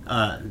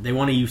 They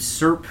want to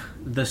usurp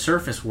the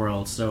surface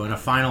world, so in a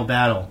final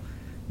battle,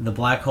 the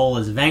black hole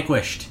is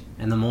vanquished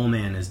and the Mole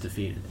Man is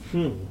defeated.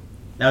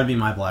 That would be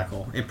my black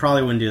hole. It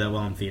probably wouldn't do that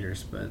well in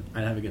theaters, but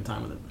I'd have a good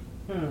time with it.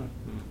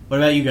 What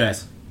about you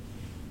guys?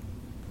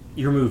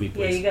 Your movie, please.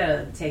 Yeah, you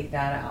gotta take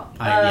that out.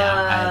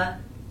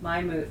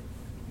 My movie.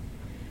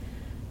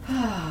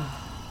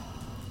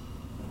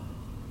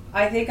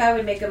 I think I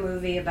would make a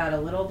movie about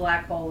a little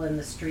black hole in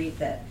the street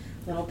that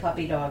little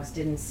puppy dogs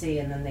didn't see,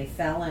 and then they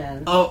fell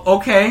in. Oh,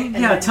 okay.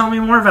 Yeah, then- tell me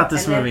more about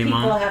this and movie, then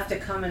people Mom. have to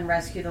come and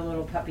rescue the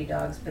little puppy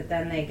dogs, but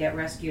then they get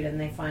rescued and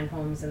they find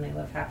homes and they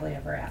live happily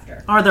ever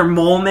after. Are there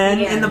mole men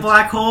The in the end.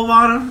 black hole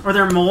bottom? Are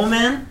there mole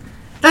men?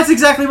 That's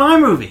exactly my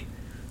movie.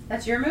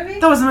 That's your movie?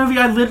 That was the movie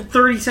I lived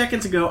 30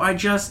 seconds ago. I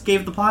just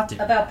gave the plot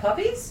to. About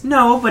puppies?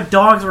 No, but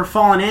dogs were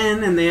falling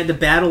in and they had to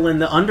battle in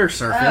the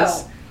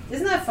undersurface. Oh.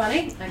 Isn't that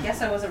funny? I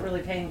guess I wasn't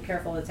really paying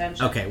careful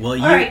attention. Okay, well,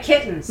 you... Alright,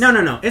 kittens.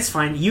 No, it's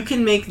fine. You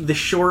can make the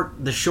short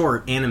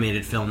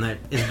animated film that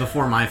is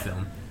before my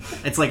film.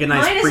 It's like a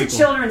nice Mine prequel. is a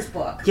children's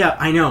book. Yeah,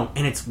 I know,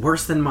 and it's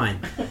worse than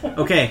mine.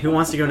 Okay, who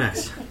wants to go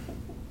next?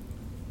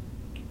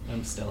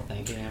 I'm still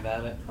thinking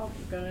about it. I'll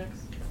go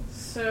next.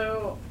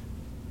 So,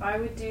 I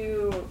would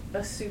do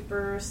a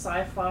super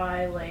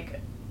sci-fi,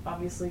 like,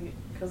 obviously,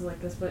 because like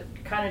this, but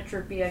kind of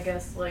trippy, I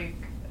guess, like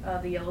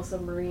the Yellow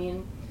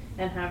Submarine,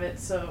 and have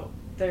it so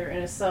they're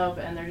in a sub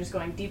and they're just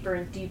going deeper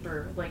and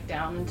deeper, like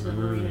down into the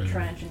Marina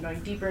Trench and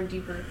going deeper and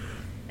deeper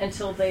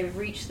until they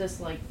reach this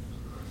like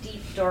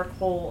deep dark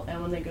hole,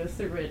 and when they go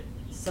through it,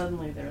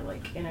 suddenly they're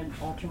like in an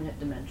alternate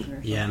dimension or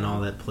something. Yeah, and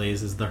all that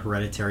plays is the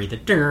Hereditary, the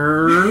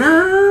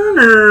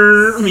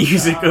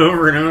music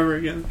over and over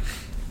again.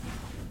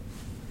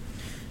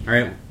 All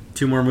right,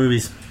 2 more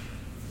movies.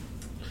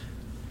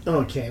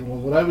 Okay, well,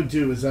 what I would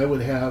do is I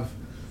would have,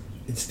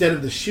 instead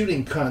of the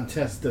shooting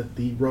contest that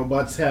the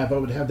robots have, I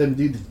would have them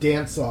do the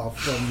dance-off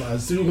from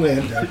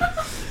Zoolander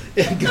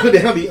and go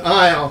down the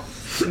aisle,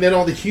 and then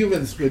all the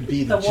humans would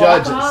be the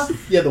judges.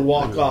 walk-off? Yeah, the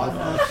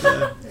walk-off.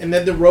 And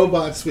then the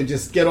robots would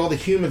just get all the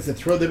humans and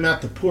throw them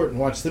out the port and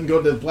watch them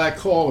go to the black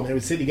hole, and they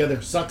would say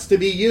together, "Sucks to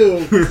be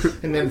you,"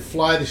 and then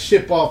fly the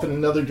ship off in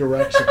another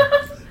direction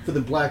for the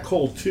black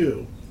hole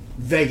 2.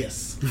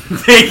 Vegas.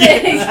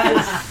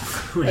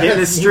 Vegas. We're hitting the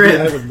That's the movie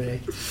I strip. would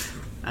make.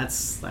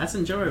 That's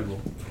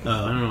enjoyable.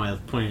 Oh, I don't know why I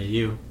was pointing at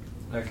you.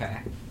 Okay.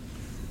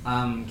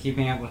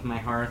 Keeping up with my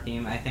horror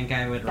theme, I think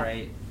I would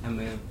write a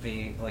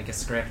movie, like a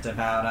script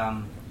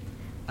about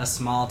a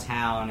small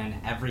town, and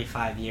every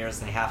 5 years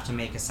they have to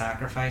make a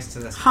sacrifice to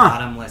this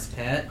bottomless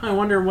pit. I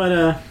wonder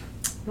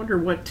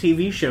what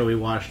TV show we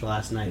watched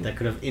last night that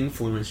could have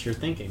influenced your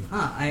thinking.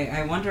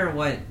 I wonder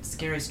what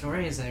scary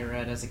stories I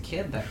read as a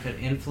kid that could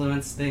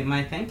influence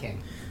my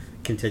thinking.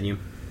 Continue.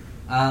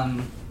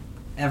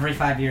 Every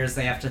 5 years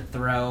they have to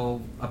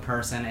throw a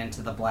person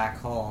into the black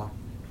hole,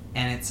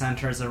 and it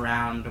centers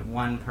around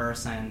one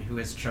person who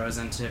is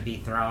chosen to be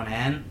thrown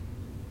in,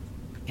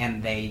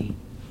 and they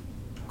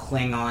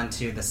cling on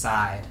to the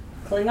side.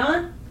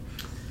 Klingon?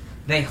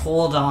 They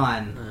hold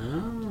on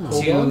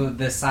Oh. to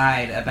the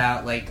side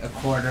about like a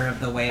quarter of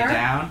the way Sure.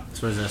 down.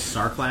 So is it a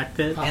Sarlacc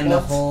pit? Hot And the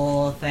Ones?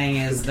 whole thing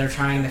is they're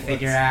trying to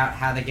figure out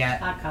how to get...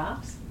 Hot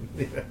cops?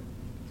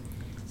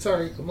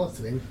 Sorry, I'm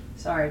listening.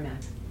 Sorry,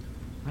 Max.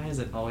 Why is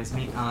it always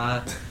me?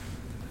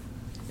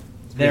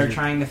 They're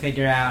trying to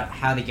figure out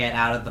how to get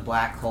out of the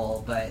black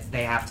hole, but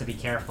they have to be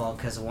careful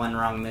because one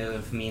wrong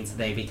move means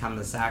they become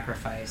the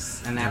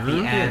sacrifice. And at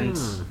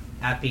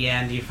the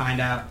end, you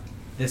find out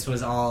this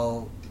was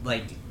all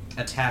like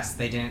a test.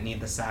 They didn't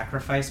need to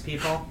sacrifice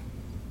people.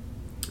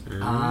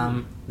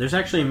 There's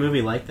actually a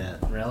movie like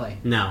that. Really?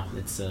 No,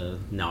 it's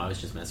no. I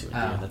was just messing with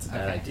you. Oh, That's a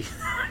bad okay.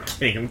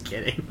 idea. I'm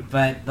kidding.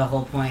 But the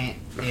whole point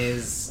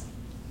is,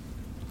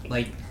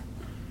 like,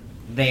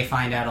 they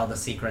find out all the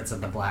secrets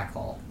of the black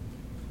hole.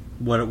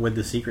 What would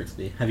the secrets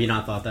be? Have you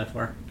not thought that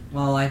far?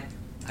 Well, I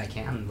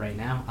can right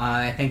now.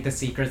 I think the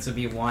secrets would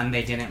be, one,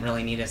 they didn't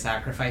really need a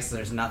sacrifice. So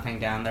there's nothing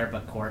down there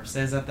but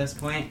corpses at this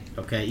point.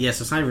 Okay, yes,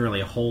 it's not even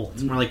really a hole.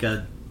 It's more like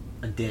a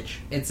ditch.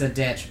 It's a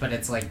ditch, but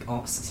it's like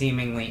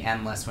seemingly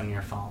endless when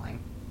you're falling.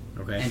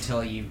 Okay.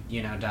 Until you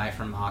die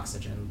from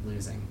oxygen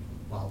losing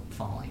while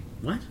falling.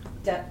 What?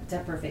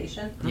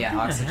 Deprivation? I don't Yeah,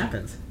 think oxygen. that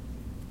happens.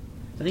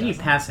 I think you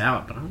pass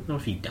out, but I don't know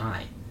if you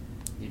die.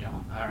 You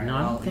don't? Alright, No, I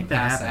don't well, think you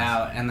that pass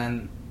happens. out, and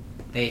then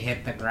they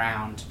hit the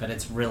ground, but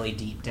it's really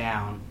deep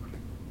down.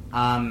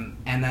 And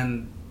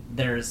then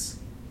there's...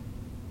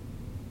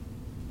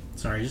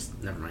 Sorry,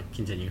 just never mind.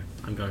 Continue.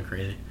 I'm going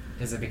crazy.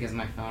 Is it because of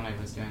my phone I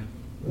was doing?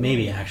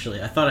 Maybe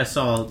actually. I thought I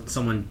saw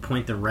someone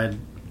point the red.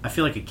 I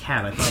feel like a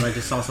cat. I thought I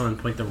just saw someone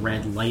point the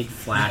red light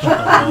flash at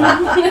the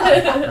wall.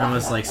 And I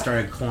almost like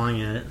started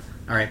clawing at it.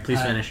 All right,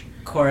 please finish.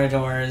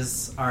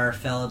 Corridors are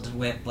filled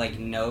with like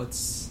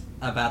notes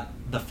about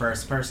the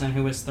first person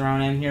who was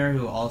thrown in here,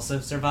 who also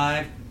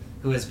survived,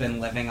 who has been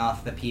living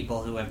off the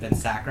people who have been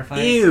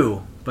sacrificed.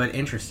 Ew, but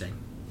interesting.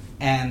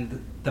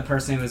 And the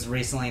person who was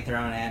recently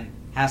thrown in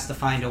has to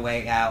find a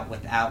way out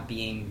without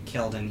being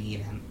killed and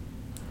eaten.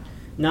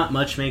 Not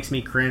much makes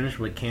me cringe,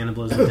 but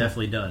cannibalism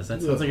definitely does.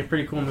 That sounds like a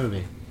pretty cool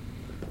movie.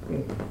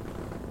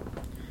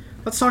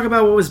 Let's talk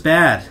about what was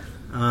bad.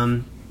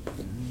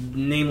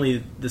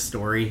 Namely, the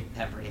story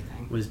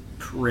Everything. was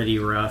pretty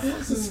rough.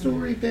 What's the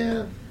story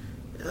bad?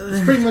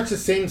 It's pretty much the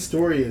same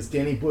story as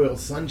Danny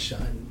Boyle's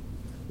Sunshine,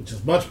 which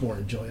is much more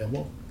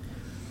enjoyable.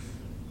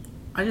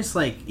 I just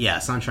like, yeah,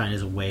 Sunshine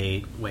is a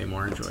way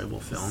more enjoyable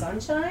film.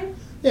 Sunshine?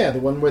 Yeah, the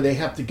one where they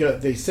have to go.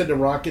 They send a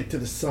rocket to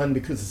the sun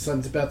because the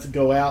sun's about to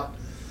go out,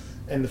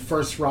 and the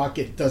first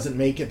rocket doesn't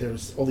make it.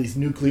 There's all these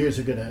nuclears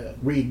are going to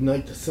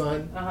reignite the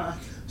sun. Uh-huh.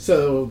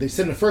 So they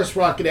send the first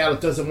rocket out.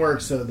 It doesn't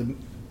work. So the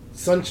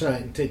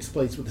Sunshine takes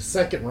place with the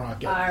second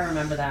rocket. I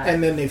remember that.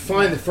 And then they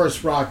find the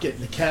first rocket,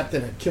 and the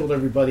captain had killed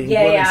everybody. And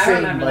yeah, gone I insane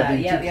remember by that.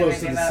 being Yeah, too close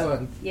to the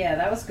sun. Yeah,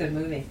 that was a good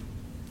movie.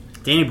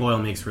 Danny Boyle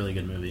makes really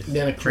good movies.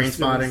 Then, of course,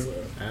 Trainspotting.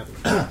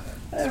 I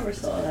never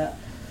saw that.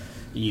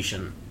 You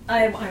shouldn't.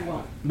 I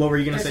won't. What were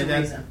you going to There's say, a Dad?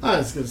 reason. I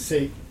was going to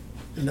say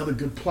another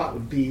good plot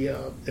would be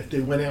if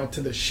they went out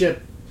to the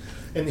ship,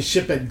 and the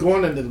ship had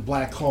gone into the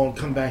black hole and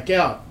come back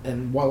out,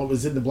 and while it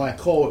was in the black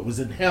hole, it was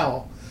in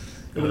hell.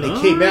 And when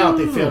they came out,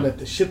 they found that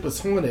the ship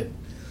was haunted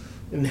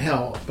in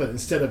hell, but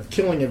instead of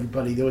killing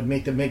everybody, they would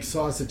make them make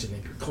sausage, and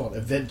they could call it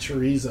Event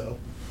Chorizo.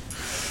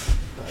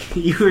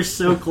 You were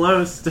so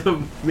close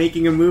to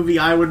making a movie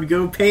I would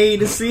go pay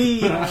to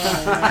see.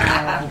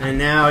 And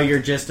now you're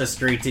just a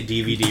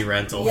straight-to-DVD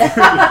rental.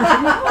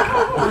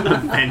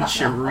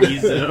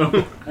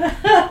 Adventurizo.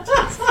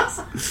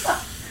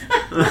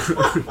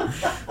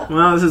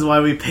 Well, this is why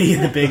we pay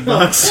you the big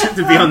bucks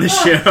to be on the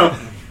show.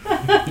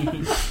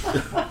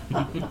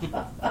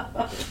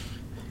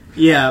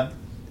 Yeah.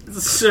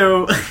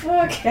 So...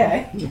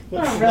 Okay. I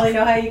don't really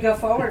know how you go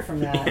forward from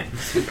that.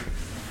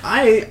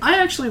 I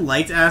actually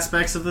liked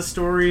aspects of the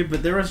story,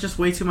 but there was just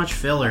way too much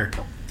filler.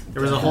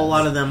 There was a whole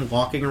lot of them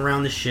walking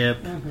around the ship,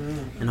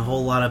 and a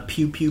whole lot of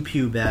pew pew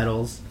pew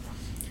battles,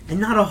 and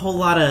not a whole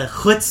lot of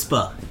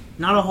chutzpah.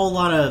 Not a whole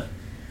lot of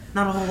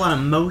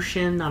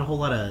motion. Not a whole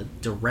lot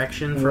of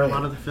direction for a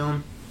lot of the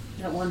film.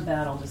 That one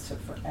battle just took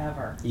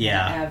forever.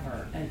 Yeah. And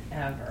ever and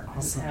ever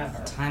Also, and at the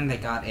ever. time they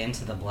got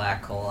into the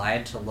black hole, I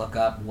had to look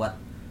up what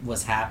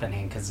was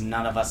happening because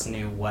none of us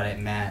knew what it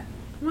meant.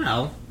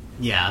 Well,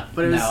 yeah,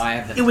 but it was No, I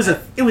had the- it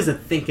was a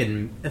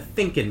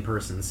thinking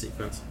person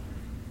sequence.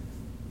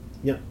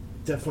 Yep,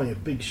 definitely a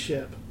big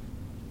ship.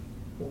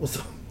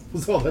 What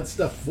was all that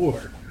stuff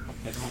for?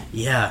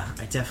 Yeah,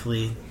 I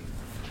definitely.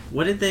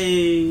 What did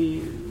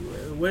they?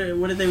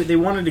 They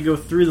wanted to go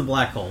through the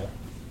black hole.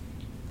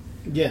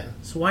 Yeah.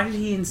 So why did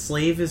he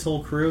enslave his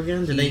whole crew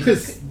again? Did they?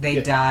 They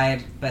Yeah.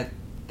 died, but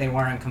they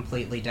weren't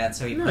completely dead,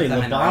 so he No, put he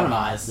them in lobotomized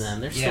robots.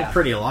 them. They're Yeah. still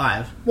pretty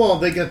alive. Well,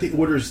 they got the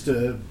orders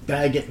to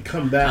bag it and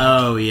come back.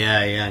 Oh yeah,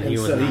 and and he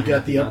was so he not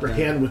got the happy upper about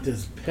that. hand with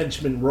his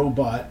henchman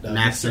robot, Mr.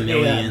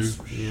 Maximilian. Hands.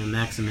 Yeah,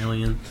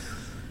 Maximilian.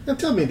 Now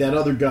tell me that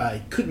other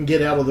guy couldn't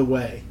get out of the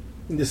way.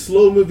 and the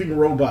slow-moving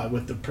robot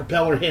with the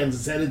propeller hands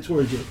is headed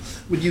towards you,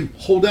 would you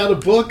hold out a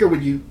book or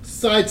would you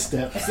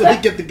sidestep so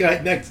they get the guy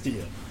next to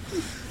you?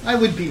 I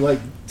would be like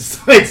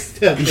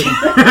sidestepping.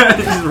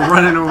 Just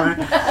running away.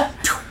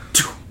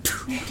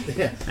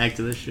 Yeah, Back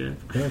to the ship.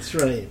 that's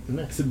right.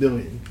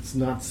 Maximilian. It's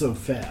not so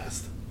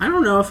fast. I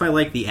don't know if I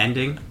like the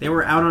ending. They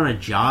were out on a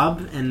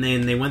job, and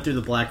then they went through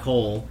the black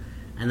hole,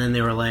 and then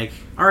they were like,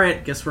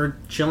 alright, guess we're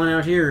chilling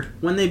out here.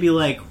 When they be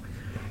like,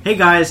 hey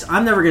guys,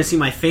 I'm never going to see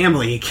my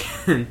family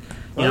again.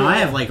 I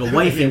have like a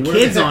wife and Where the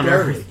kids heck on are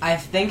Earth. we? I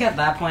think at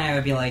that point I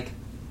would be like,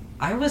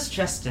 I was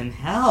just in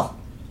hell.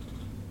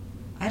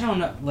 I don't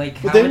know, like.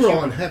 But how they would were you-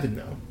 all in heaven,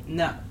 though.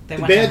 No, they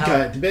The went to bad hell.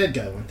 guy. The bad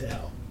guy went to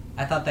hell.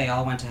 I thought they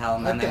all went to hell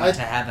and then they I- went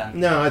to heaven.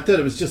 No, I thought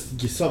it was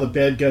just you saw the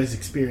bad guy's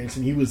experience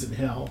and he was in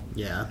hell.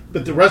 Yeah.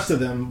 But the rest of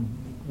them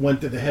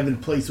went to the heaven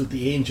place with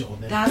the angel.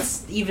 And then,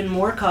 That's even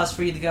more cause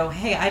for you to go,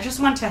 hey, I just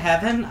went to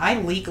heaven. I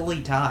legally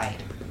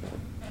died.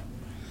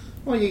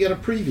 well, you got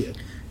a preview.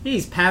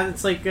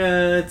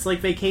 It's like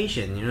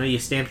vacation. You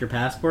stamp your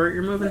passport,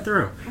 you're moving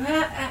through.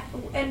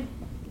 And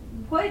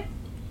what?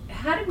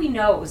 How did we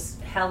know it was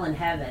hell and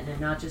heaven and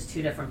not just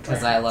two different Because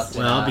planets? I looked it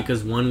Well, up.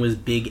 because one was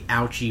big,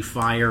 ouchy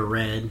fire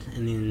red,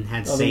 and then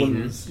had The other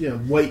one Satan.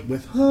 was white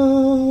with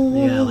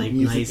like,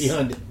 music nice.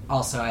 behind it.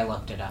 Also, I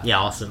looked it up. Yeah,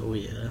 also,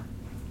 yeah.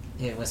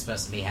 It was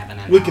supposed to be heaven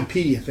and hell.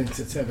 Wikipedia thinks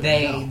it's heaven.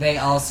 They and hell. they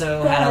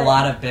also had a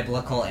lot of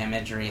biblical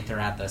imagery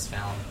throughout this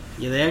film.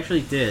 Yeah, they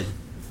actually did.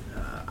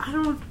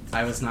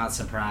 I was not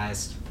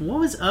surprised. What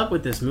was up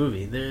with this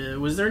movie?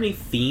 Was there any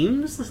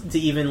themes to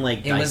even,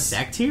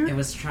 dissect here? It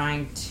was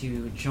trying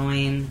to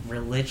join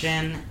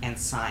religion and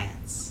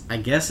science. I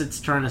guess it's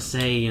trying to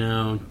say,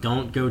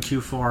 don't go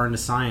too far into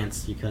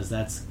science because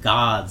that's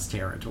God's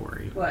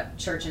territory. What,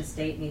 church and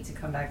state need to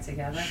come back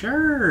together?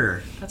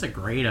 Sure. That's a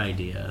great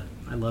idea.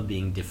 I love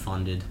being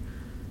defunded.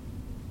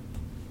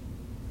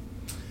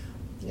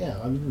 Yeah,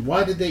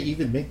 why did they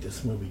even make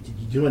this movie? Did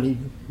you do any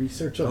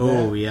research on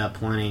Oh, that? yeah,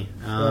 plenty.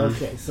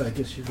 Okay, so I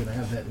guess you're going to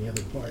have that in the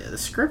other part. The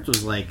script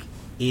was,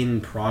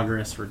 in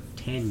progress for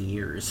 10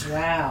 years.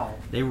 Wow.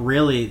 They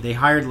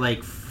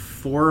hired,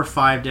 4 or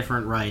 5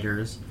 different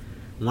writers.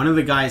 One of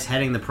the guys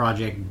heading the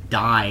project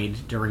died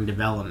during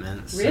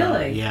development. So,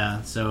 Really?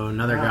 Yeah, so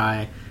another Wow.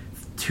 guy,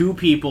 2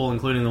 people,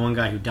 including the one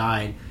guy who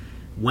died,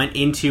 went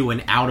into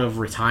and out of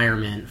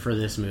retirement for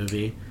this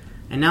movie.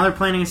 And now they're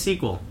planning a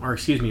sequel, or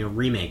a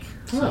remake.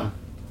 So. Huh.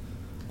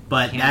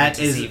 But Can't that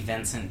wait to is see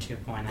Vincent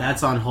 2.0.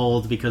 that's on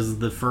hold because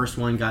the first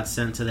one got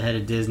sent to the head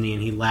of Disney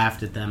and he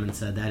laughed at them and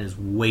said that is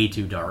way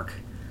too dark.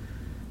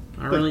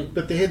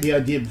 But they had the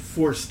idea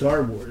before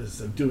Star Wars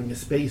of doing a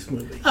space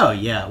movie. Oh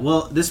yeah.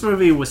 Well, this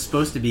movie was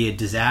supposed to be a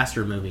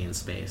disaster movie in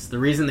space. The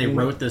reason they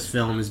wrote this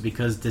film is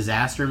because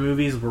disaster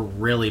movies were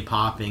really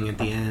popping at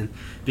the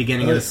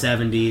beginning of the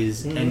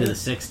 70s, end of the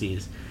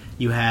 60s.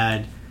 You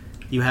had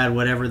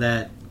whatever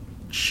that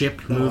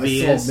ship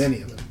movie I is. saw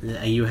many of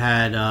them. You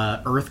had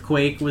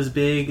Earthquake was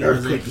big. It was a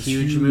Earthquake was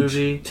huge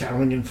movie.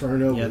 Towering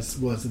Inferno Yep.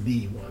 was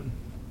the one.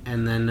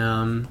 And then,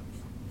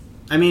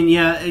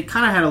 it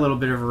kind of had a little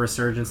bit of a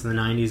resurgence in the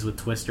 90s with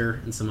Twister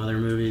and some other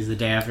movies. The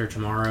Day After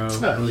Tomorrow,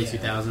 early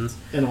 2000s.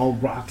 And all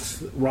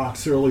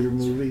Rock's earlier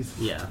movies.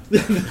 Yeah.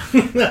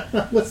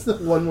 What's the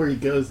one where he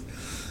goes...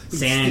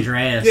 San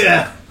Andreas.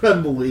 Yeah,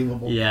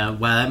 unbelievable. Yeah,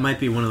 wow, that might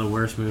be one of the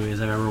worst movies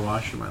I've ever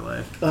watched in my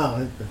life. Oh,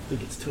 I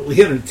think it's totally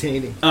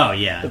entertaining. Oh,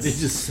 yeah. But there's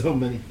just so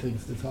many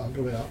things to talk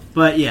about.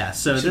 But yeah,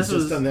 so Should've this just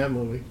was... done that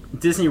movie.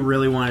 Disney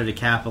really wanted to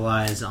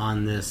capitalize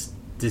on this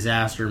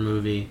disaster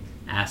movie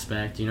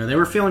aspect. They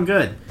were feeling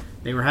good.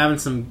 They were having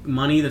some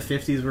money. The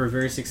 50s were a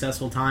very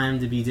successful time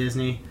to be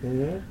Disney.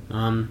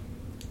 Mm-hmm.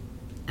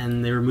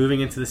 And they were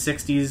moving into the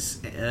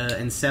 60s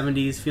and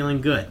 70s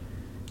feeling good.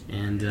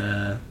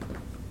 And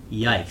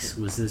yikes,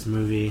 was this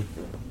movie...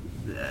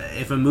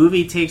 if a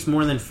movie takes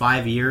more than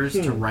 5 years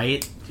to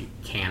write,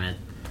 can it?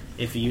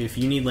 If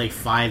you need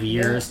 5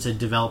 years to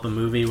develop a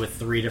movie with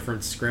 3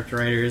 different script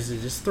writers,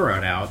 just throw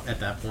it out at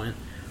that point.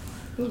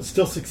 It was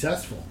still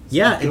successful.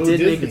 Yeah, So it go did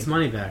make Disney. its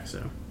money back,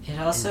 so... It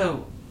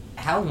also...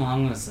 How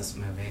long was this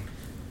movie? It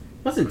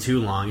wasn't too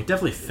long. It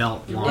definitely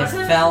felt long.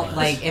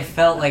 It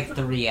felt like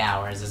 3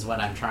 hours is what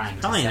I'm trying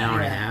to Probably say. an hour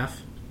and a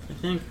half, I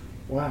think.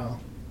 Wow.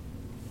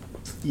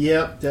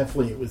 Yep,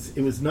 definitely.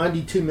 It was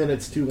 92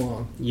 minutes too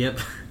long. Yep.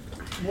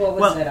 What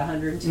was Well, it,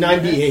 102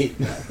 98.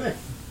 minutes?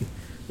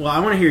 Well, I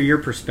want to hear your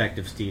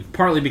perspective, Steve.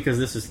 Partly because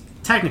this is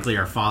technically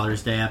our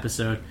Father's Day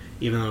episode,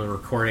 even though we're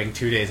recording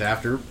 2 days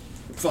after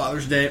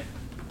Father's Day.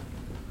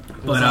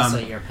 It was also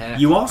your pick.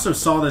 you also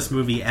saw this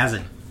movie as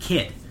a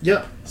kid.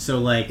 Yep.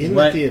 So, In the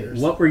what theaters.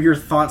 what were your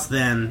thoughts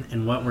then,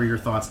 and what were your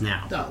thoughts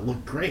now? Oh, it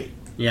looked great.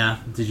 Yeah,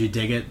 did you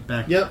dig it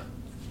back? Yep.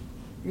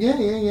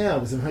 Yeah. I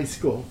was in high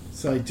school.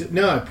 So I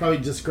probably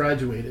just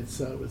graduated,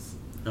 so I was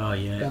Oh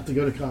yeah, about to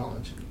go to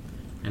college.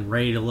 and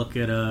ready to look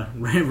at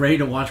ready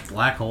to watch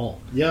Black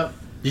Hole. Yep.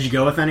 Did you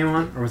go with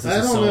anyone, or was this I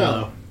a don't solo?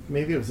 know.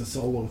 Maybe it was a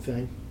solo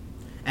thing.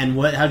 And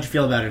how'd you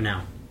feel about it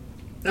now?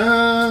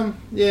 Yeah,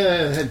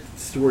 it had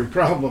story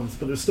problems,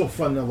 but it was still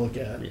fun to look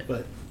at. Yeah.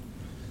 But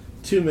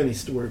Too many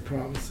story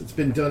problems. It's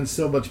been done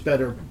so much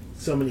better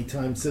so many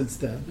times since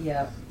then.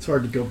 Yeah. It's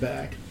hard to go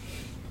back.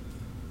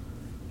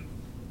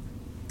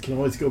 Can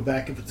always go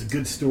back if it's a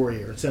good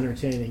story or it's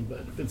entertaining,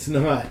 but if it's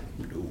not,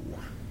 no.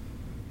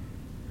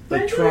 When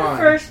Like did the Tron.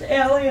 first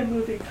Alien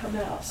movie come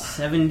out?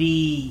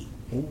 78,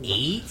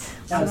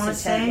 I want to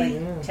say.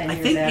 10 I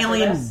years think after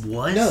Alien this?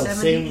 was No,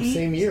 78.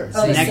 same year.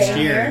 Oh, the Next same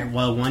year. year?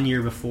 Well, 1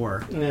 year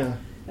before. Yeah.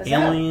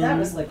 Alien- That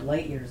was like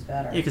light years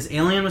better. Yeah, because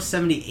Alien was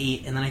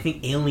 78, and then I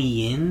think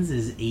Aliens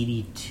is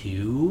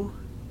 82,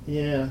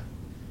 Yeah.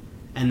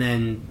 and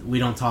then we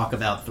don't talk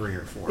about 3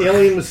 or 4.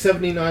 Alien was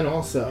 79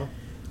 also.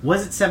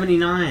 Was it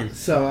 79?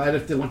 So I'd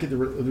have to look at the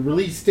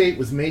release date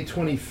was May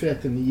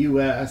 25th in the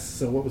U.S.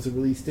 So what was the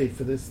release date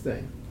for this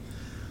thing?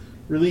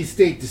 Release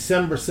date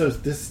December. So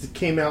this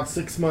came out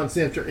 6 months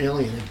after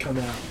Alien had come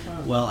out.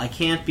 Well, I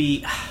can't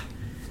be...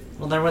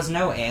 Well, there was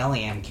no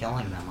alien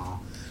killing them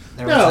all.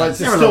 There No, was it's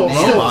there was still a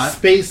a robot.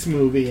 space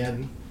movie,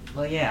 and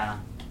well, yeah.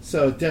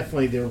 so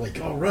definitely they were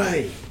like, all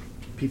right,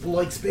 people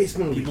like space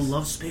movies. People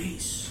love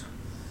space.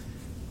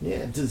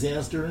 Yeah,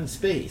 disaster in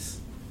space.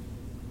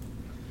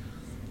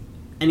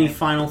 Any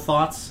final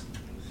thoughts?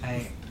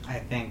 I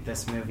think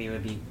this movie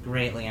would be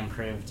greatly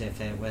improved if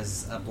it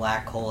was a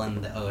black hole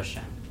in the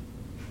ocean.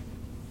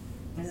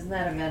 Isn't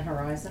that Event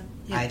Horizon?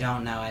 I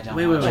don't know. I don't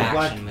Wait, watch wait.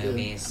 action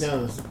movies.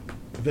 No,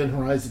 Event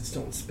Horizon's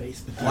still in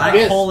space. But Black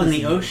Abyss hole in is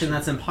the ocean,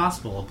 that's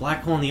impossible. A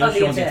black hole in the Oh, ocean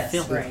the will get Abyss,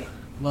 filled. right.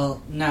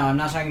 Well, no, I'm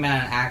not talking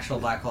about an actual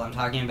black hole. I'm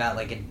talking about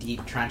like a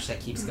deep trench that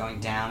keeps going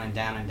down and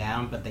down and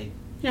down, but they...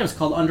 Yeah, it was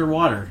called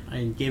Underwater.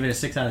 I gave it a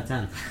 6 out of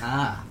 10.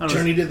 Ah. That was-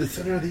 Journey to the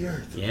Center of the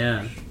Earth.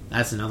 Yeah,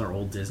 that's another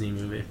old Disney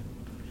movie.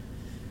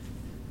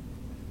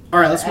 All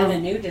right, let's And a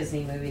move. new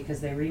Disney movie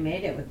because they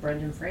remade it with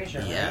Brendan Fraser.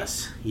 right?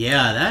 Yes,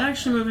 yeah, that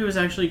actually movie was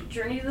actually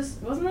Journey to this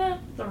wasn't that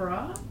The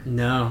Rock?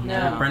 no.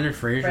 No. Brendan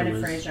Fraser Brendan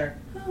was. Fraser.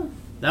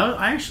 That was,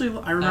 I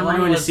remember one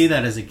going to was see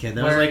that as a kid.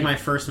 That was where like he- my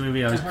first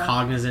movie. I was Uh-huh.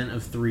 cognizant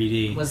of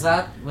 3D. Was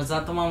that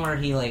the one where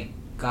he like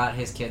got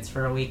his kids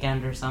for a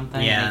weekend or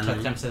something? Yeah, And he took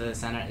and them to the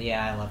center.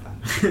 Yeah, I love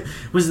that.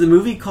 Was the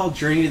movie called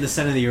Journey to the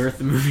Center of the Earth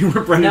the movie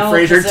where Brendan No,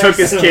 Fraser 'cause took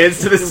his there's- kids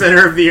to the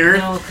center of the earth?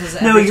 No,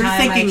 because No, every you're time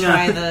thinking,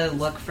 I try to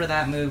look for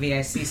that movie,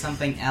 I see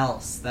something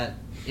else that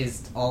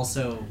is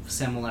also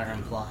similar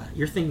in plot.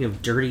 You're thinking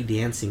of Dirty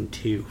Dancing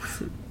 2.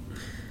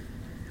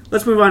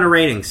 Let's move on to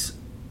ratings.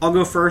 I'll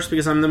go first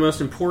because I'm the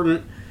most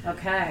important.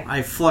 Okay.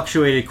 I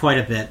fluctuated quite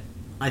a bit.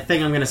 I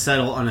think I'm going to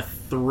settle on a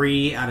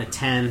 3 out of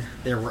 10.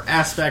 There were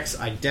aspects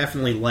I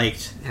definitely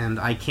liked, and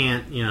I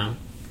can't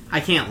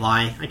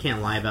lie. I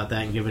can't lie about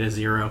that and give it a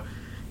 0,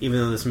 even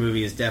though this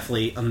movie is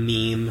definitely a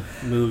meme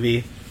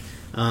movie.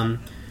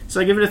 So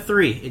I give it a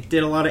 3. It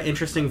did a lot of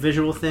interesting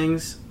visual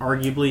things,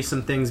 arguably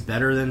some things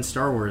better than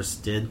Star Wars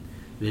did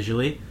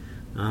visually,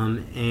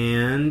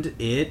 and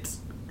it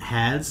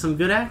had some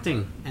good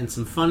acting and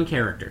some fun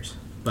characters.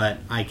 But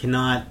I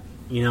cannot,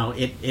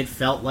 it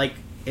felt like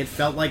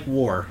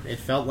war. It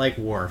felt like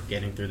war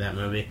getting through that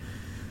movie.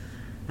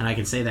 And I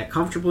can say that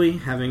comfortably,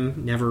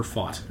 having never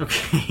fought.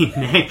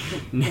 Okay,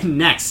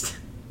 next.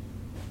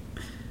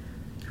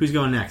 Who's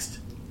going next?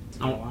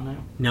 Do you want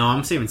to? No,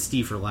 I'm saving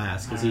Steve for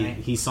last, because Alright.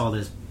 he saw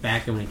this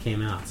back when it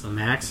came out. So,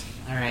 Max?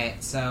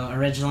 Alright, so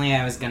originally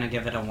I was going to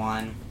give it a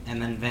 1,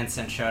 and then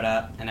Vincent showed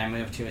up, and I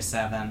moved to a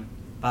 7.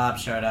 Bob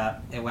showed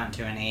up, it went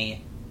to an 8.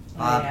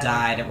 Bob yeah,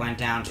 died, that's it went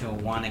down to a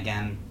 1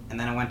 again, and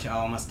then it went to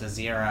almost a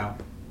 0.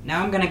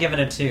 Now I'm going to give it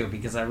a 2,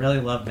 because I really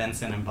love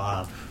Vincent and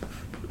Bob.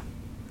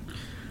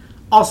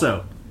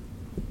 Also,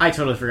 I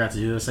totally forgot to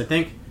do this, I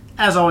think.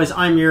 As always,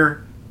 I'm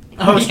your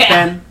host, yeah.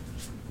 Ben,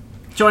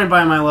 joined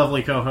by my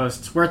lovely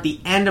co-hosts. We're at the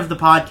end of the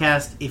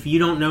podcast. If you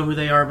don't know who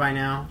they are by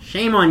now,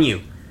 shame on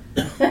you.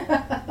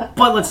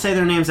 But let's say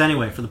their names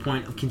anyway for the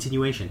point of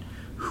continuation.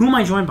 Who am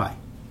I joined by?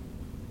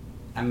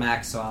 I'm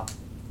Maxwell.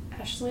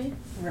 Ashley?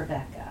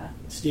 Rebecca.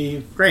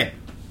 Steve. Great.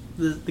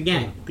 The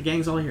gang. The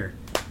gang's all here.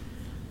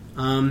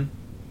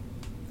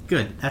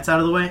 Good. That's out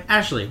of the way.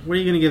 Ashley, what are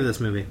you going to give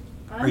this movie?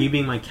 Are you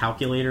being my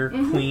calculator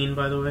queen,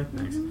 by the way?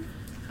 Thanks.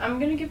 I'm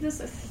gonna give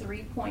this a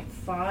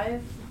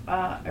 3.5.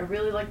 I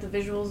really liked the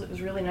visuals. It was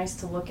really nice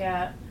to look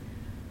at.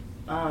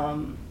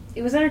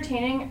 It was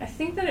entertaining. I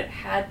think that it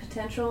had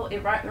potential. It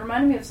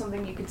reminded me of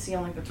something you could see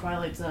on like the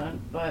Twilight Zone,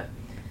 but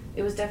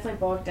it was definitely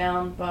bogged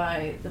down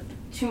by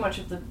too much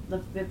of the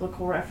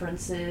biblical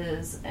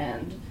references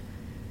and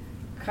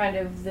kind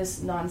of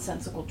this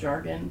nonsensical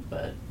jargon.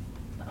 But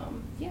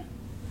yeah.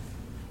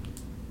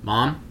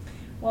 Mom?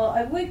 Well,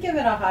 I would give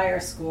it a higher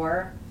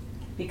score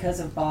because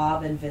of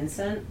Bob and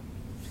Vincent.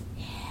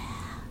 Yeah.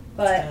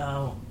 But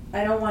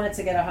I don't want it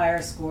to get a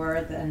higher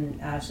score than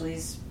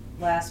Ashley's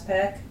last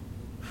pick.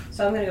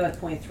 So I'm going to go with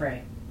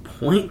 0.3.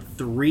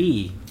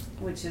 0.3.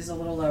 Which is a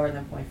little lower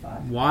than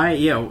 0.5. Why?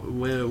 Yeah.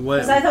 What?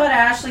 Because I thought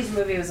Ashley's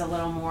movie was a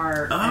little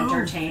more Oh,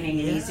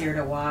 entertaining and yeah. easier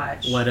to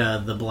watch. What?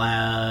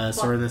 The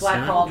Sword in the Black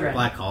Stone? Cauldron.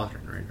 Black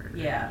Cauldron. Right.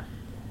 Yeah.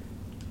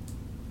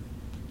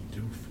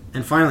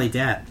 And finally,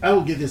 Dad. I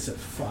will give this a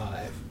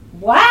 5.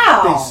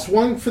 Wow! They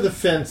swung for the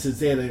fences.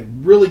 They had a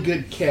really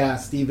good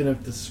cast, even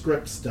if the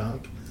script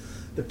stunk.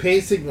 The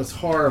pacing was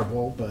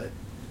horrible, but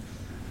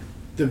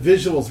the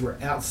visuals were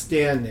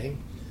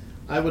outstanding.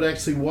 I would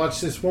actually watch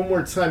this one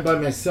more time by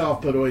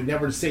myself, but I would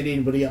never say to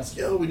anybody else,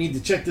 yo, we need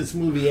to check this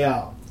movie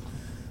out.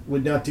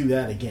 Would not do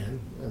that again,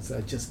 as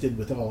I just did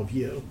with all of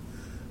you.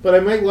 But I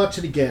might watch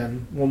it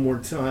again one more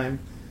time.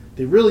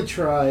 They really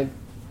tried.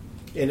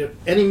 And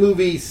any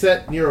movie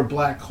set near a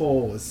black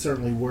hole is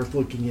certainly worth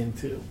looking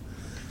into.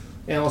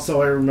 And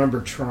also, I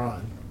remember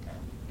Tron.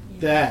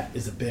 That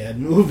is a bad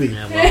movie.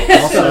 Yeah,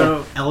 well,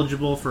 also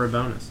eligible for a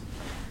bonus.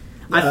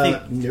 I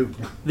think no.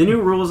 The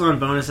new rules on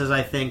bonuses,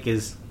 I think,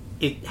 is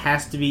it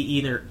has to be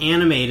either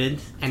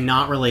animated and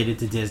not related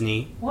to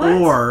Disney,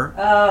 or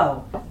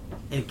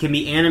it can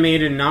be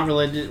animated and not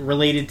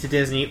related to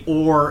Disney,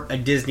 or a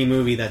Disney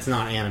movie that's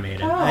not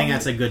animated. I think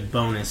that's a good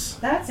bonus.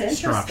 That's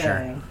interesting.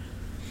 Structure.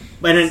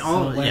 But in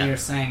what you're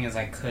saying is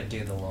I could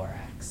do the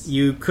Lorax.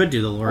 You could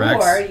do the Lorax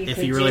or you if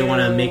could you really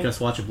want to make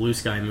us watch a Blue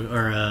Sky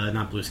or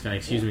not Blue Sky,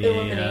 excuse me,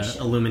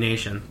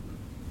 Illumination.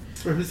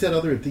 Or who's that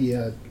other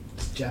the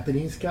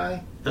Japanese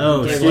guy?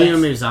 Oh, Studio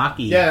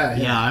Miyazaki.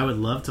 Yeah, I would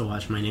love to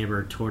watch My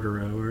Neighbor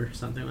Totoro or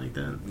something like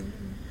that.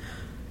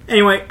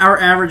 Anyway, our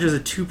average is a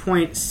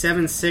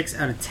 2.76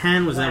 out of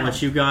 10. Was that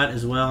what you got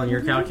as well in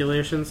your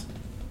calculations?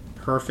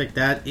 Perfect.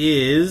 That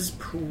is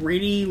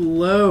pretty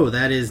low.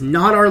 That is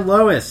not our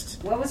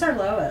lowest. What was our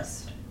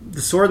lowest?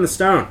 The Sword and the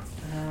Stone.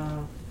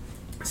 Oh.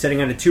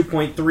 Sitting at a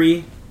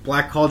 2.3.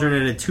 Black Cauldron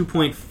at a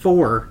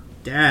 2.4.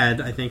 Dad,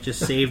 I think,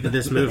 just saved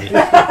this movie.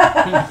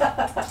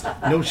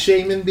 No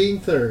shame in being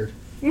third.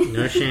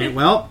 No shame.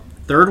 Well,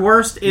 third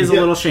worst is a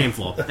little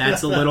shameful.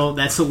 That's a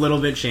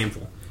little bit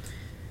shameful.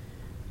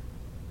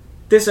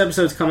 This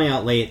episode's coming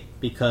out late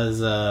because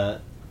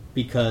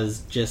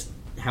just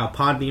how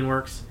Podbean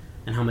works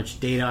and how much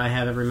data I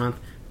have every month.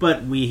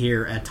 But we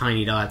here at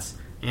Tiny Dots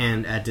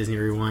and at Disney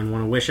Rewind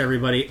want to wish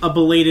everybody a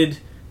belated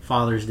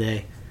Father's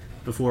Day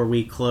before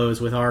we close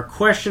with our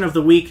question of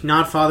the week,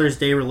 not Father's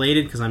Day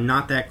related because I'm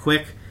not that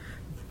quick.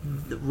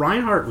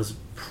 Reinhardt was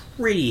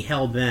pretty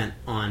hell-bent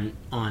on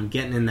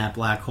getting in that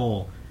black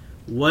hole.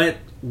 What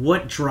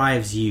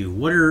drives you?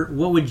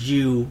 What would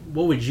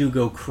you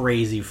go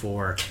crazy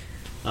for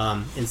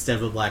instead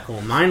of a black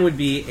hole? Mine would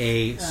be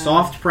a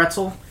soft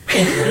pretzel.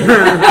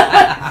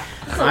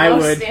 I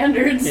would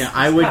standards. Yeah,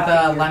 I would.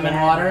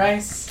 Lemon water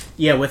ice.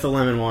 Yeah, with a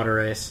lemon water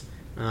ice.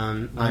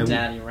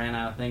 Dad, you ran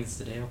out of things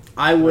to do.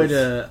 I would.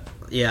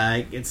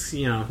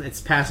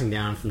 It's passing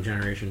down from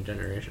generation to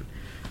generation.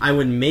 I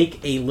would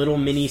make a little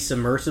mini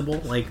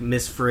submersible like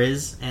Miss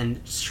Frizz and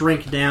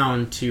shrink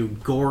down to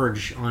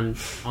gorge on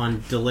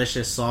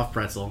delicious soft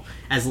pretzel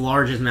as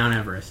large as Mount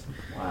Everest.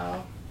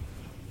 Wow.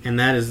 And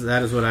that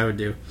is what I would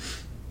do.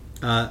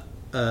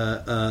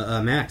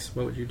 Max,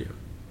 what would you do?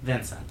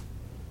 Vincent.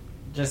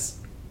 Just,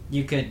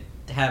 you could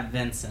have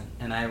Vincent,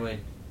 and I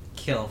would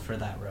kill for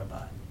that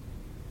robot.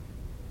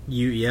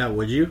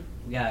 Would you?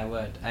 Yeah, I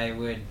would.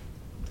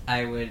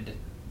 I would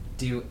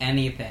do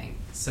anything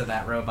so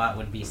that robot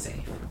would be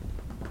safe.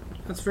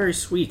 That's very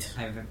sweet.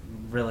 I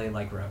really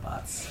like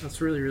robots. That's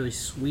really, really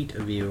sweet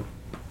of you.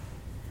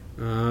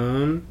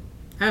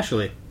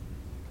 Ashley.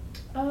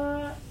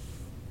 I'm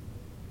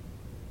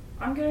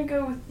gonna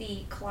go with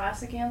the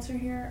classic answer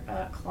here.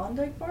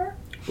 Klondike bar.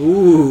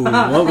 Ooh,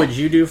 what would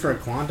you do for a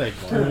Klondike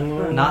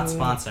bar? Not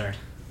sponsored.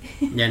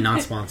 Yeah,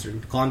 not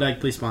sponsored. Klondike,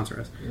 please sponsor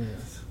us.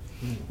 Yes.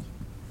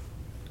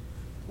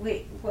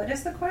 Wait, what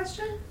is the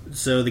question?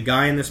 So the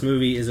guy in this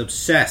movie is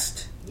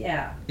obsessed.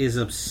 Yeah. Is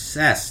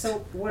obsessed.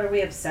 So what are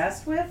we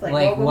obsessed with? What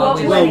would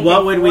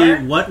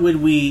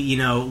we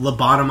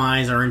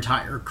lobotomize our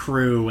entire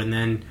crew and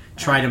then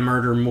try to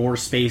murder more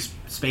space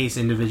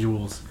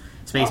individuals,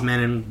 men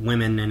and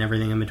women and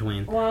everything in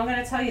between? Well, I'm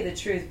going to tell you the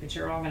truth, but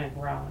you're all going to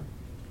groan.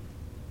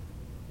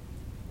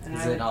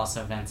 Is it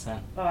also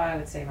Vincent? Oh, I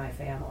would say my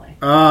family.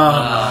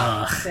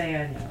 Say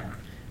anyway.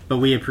 But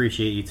we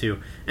appreciate you too.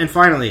 And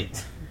finally.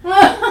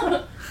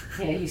 Yeah,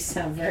 you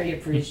sound very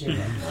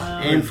appreciative.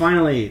 And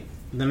finally,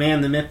 the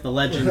man, the myth, the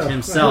legend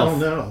himself,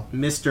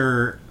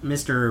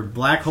 Mr.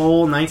 Black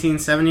Hole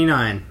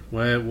 1979.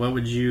 What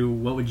would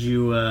you?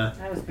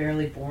 I was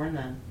barely born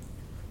then.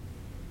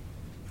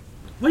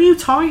 What are you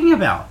talking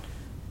about?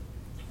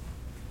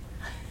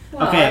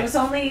 Well, okay. I was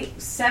only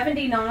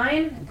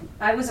 79.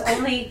 I was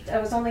only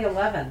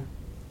 11.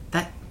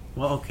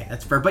 Well, okay,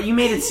 that's fair. But you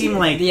made it seem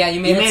like you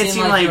made it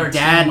seem like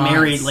Dad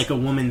married like a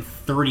woman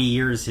 30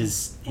 years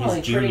his he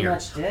junior. Pretty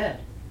much did.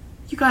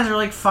 You guys are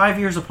like 5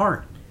 years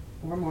apart.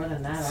 We're more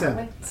than that, Seven.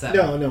 aren't we?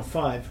 7. No,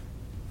 5.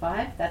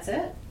 5? That's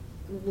it?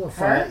 Well,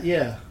 5,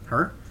 yeah.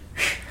 Her?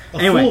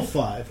 Anyway. Full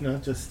 5,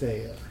 not just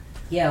a...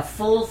 Yeah,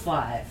 full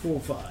 5. Full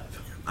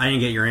 5. I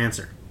didn't get your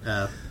answer.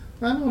 I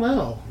don't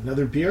know.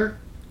 Another beer?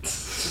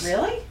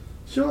 Really?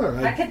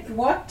 Sure. I could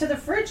walk to the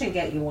fridge and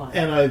get you one.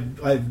 And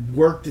I've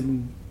worked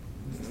and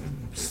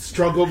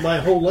struggled my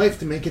whole life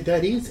to make it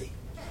that easy.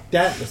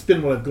 That's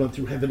been what I've gone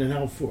through heaven and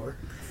hell for.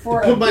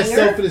 To put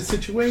myself in a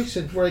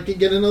situation where I can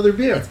get another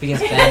beer. It's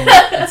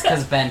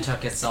because Ben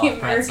took his soft the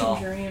American pretzel.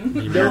 dream.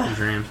 The American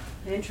dream.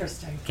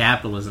 Interesting.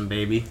 Capitalism,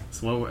 baby.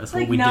 That's what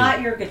Like we not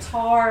do. your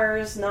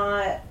guitars,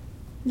 not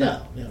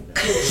No. your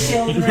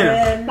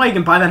children. Well, you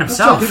can buy that I'm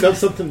himself. talking about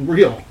something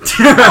real.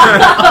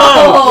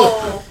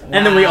 Oh!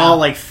 And then we all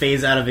like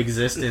phase out of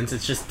existence.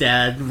 It's just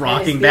Dad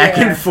rocking his back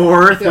beer. and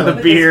forth Yeah, with a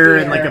with his beer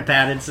and beer. like a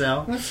padded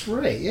cell. That's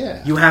right,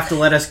 yeah. You have to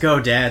let us go,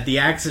 Dad. The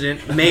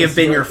accident may have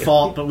been your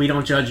fault, but we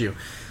don't judge you.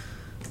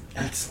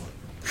 Excellent.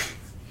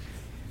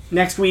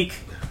 Next week,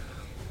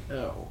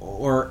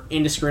 or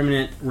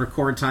indiscriminate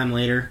record time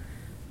later,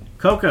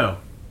 Coco.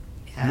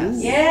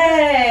 Yes.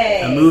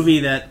 Yay! A movie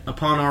that,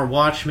 upon our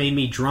watch, made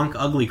me drunk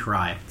ugly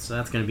cry. So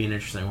that's going to be an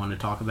interesting one to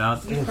talk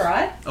about. You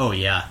cried? Oh,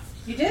 yeah.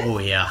 You did? Oh,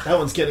 yeah. That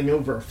one's getting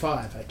over a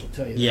 5, I can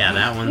tell you. Yeah,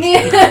 that.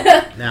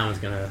 that one's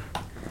gonna...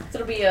 So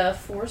it'll be a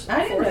force.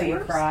 I didn't know you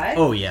cried.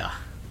 Oh, yeah.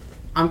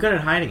 I'm good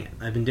at hiding it.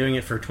 I've been doing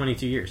it for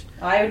 22 years.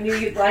 I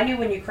knew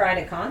when you cried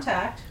at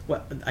Contact.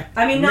 What?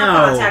 I mean, not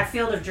No. Contact,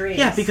 Field of Dreams.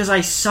 Yeah, because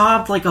I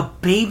sobbed like a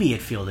baby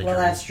at Field of Well,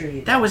 Dreams. that's true.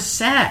 you That was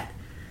sad.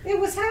 did. It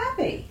was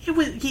happy. It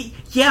was...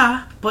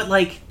 Yeah, but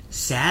like,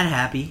 sad,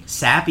 happy,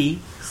 sappy.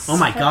 Oh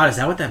my god, is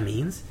that what that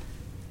means?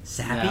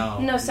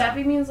 Sappy? No,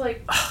 sappy means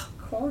like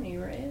corny,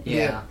 right?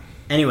 Yeah.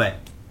 Anyway,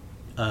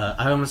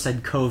 I almost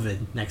said COVID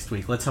next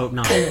week. Let's hope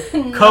not.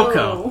 No.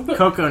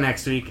 Coco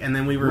next week, and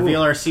then we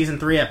reveal our season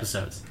 3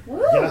 episodes.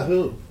 Woo.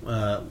 Yahoo.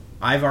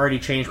 I've already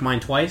changed mine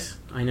twice.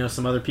 I know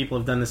some other people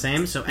have done the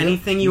same. So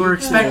anything you were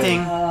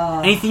expecting,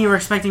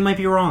 might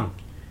be wrong.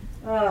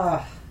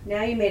 Oh,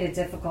 now you made it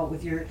difficult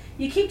with your...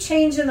 You keep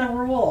changing the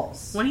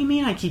rules. What do you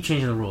mean? I keep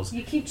changing the rules?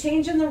 You keep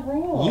changing the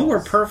rules. You were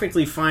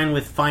perfectly fine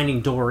with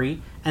Finding Dory,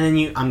 and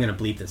then I'm gonna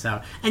bleep this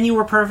out. And you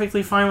were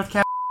perfectly fine with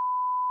Cap.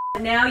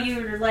 Now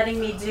you're letting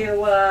me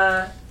do,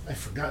 I've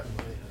forgotten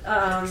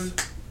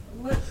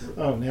what?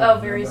 Oh, now I Oh,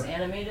 various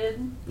remember.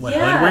 animated. What?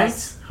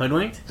 Yes.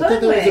 Hoodwinked? I thought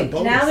that was a Hoodwinked.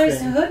 bonus Now there's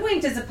thing.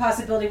 Hoodwinked is a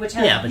possibility, which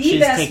has Yeah, but the she's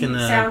best taken the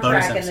bonus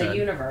soundtrack in episode. the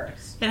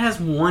universe. It has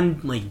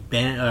one like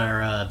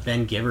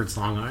Ben Gibbard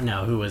song.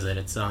 No, who was it?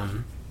 It's I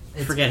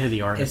forget who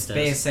the artist It's is.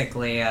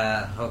 basically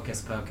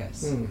Hocus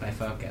Pocus by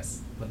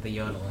Focus with the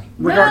yodeling.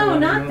 No,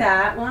 not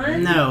that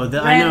one. No, Red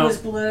I know. was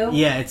blue.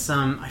 Yeah, it's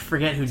I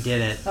forget who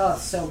did it. Oh,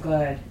 it's so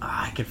good.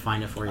 I could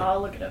find it for you.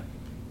 I'll look it up.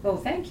 Oh,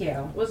 thank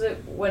you. Was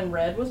it when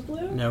red was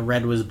blue? No,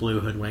 Red was blue,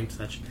 Hoodwinked.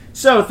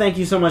 So, thank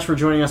you so much for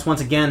joining us once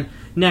again.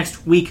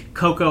 Next week,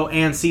 Coco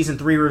and Season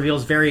 3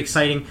 reveals. Very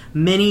exciting.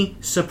 Many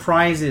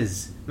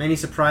surprises.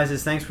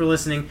 Thanks for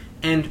listening.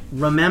 And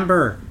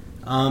remember...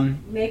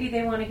 Maybe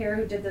they want to hear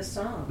who did this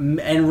song.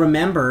 And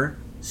remember,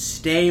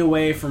 stay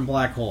away from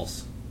black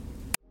holes.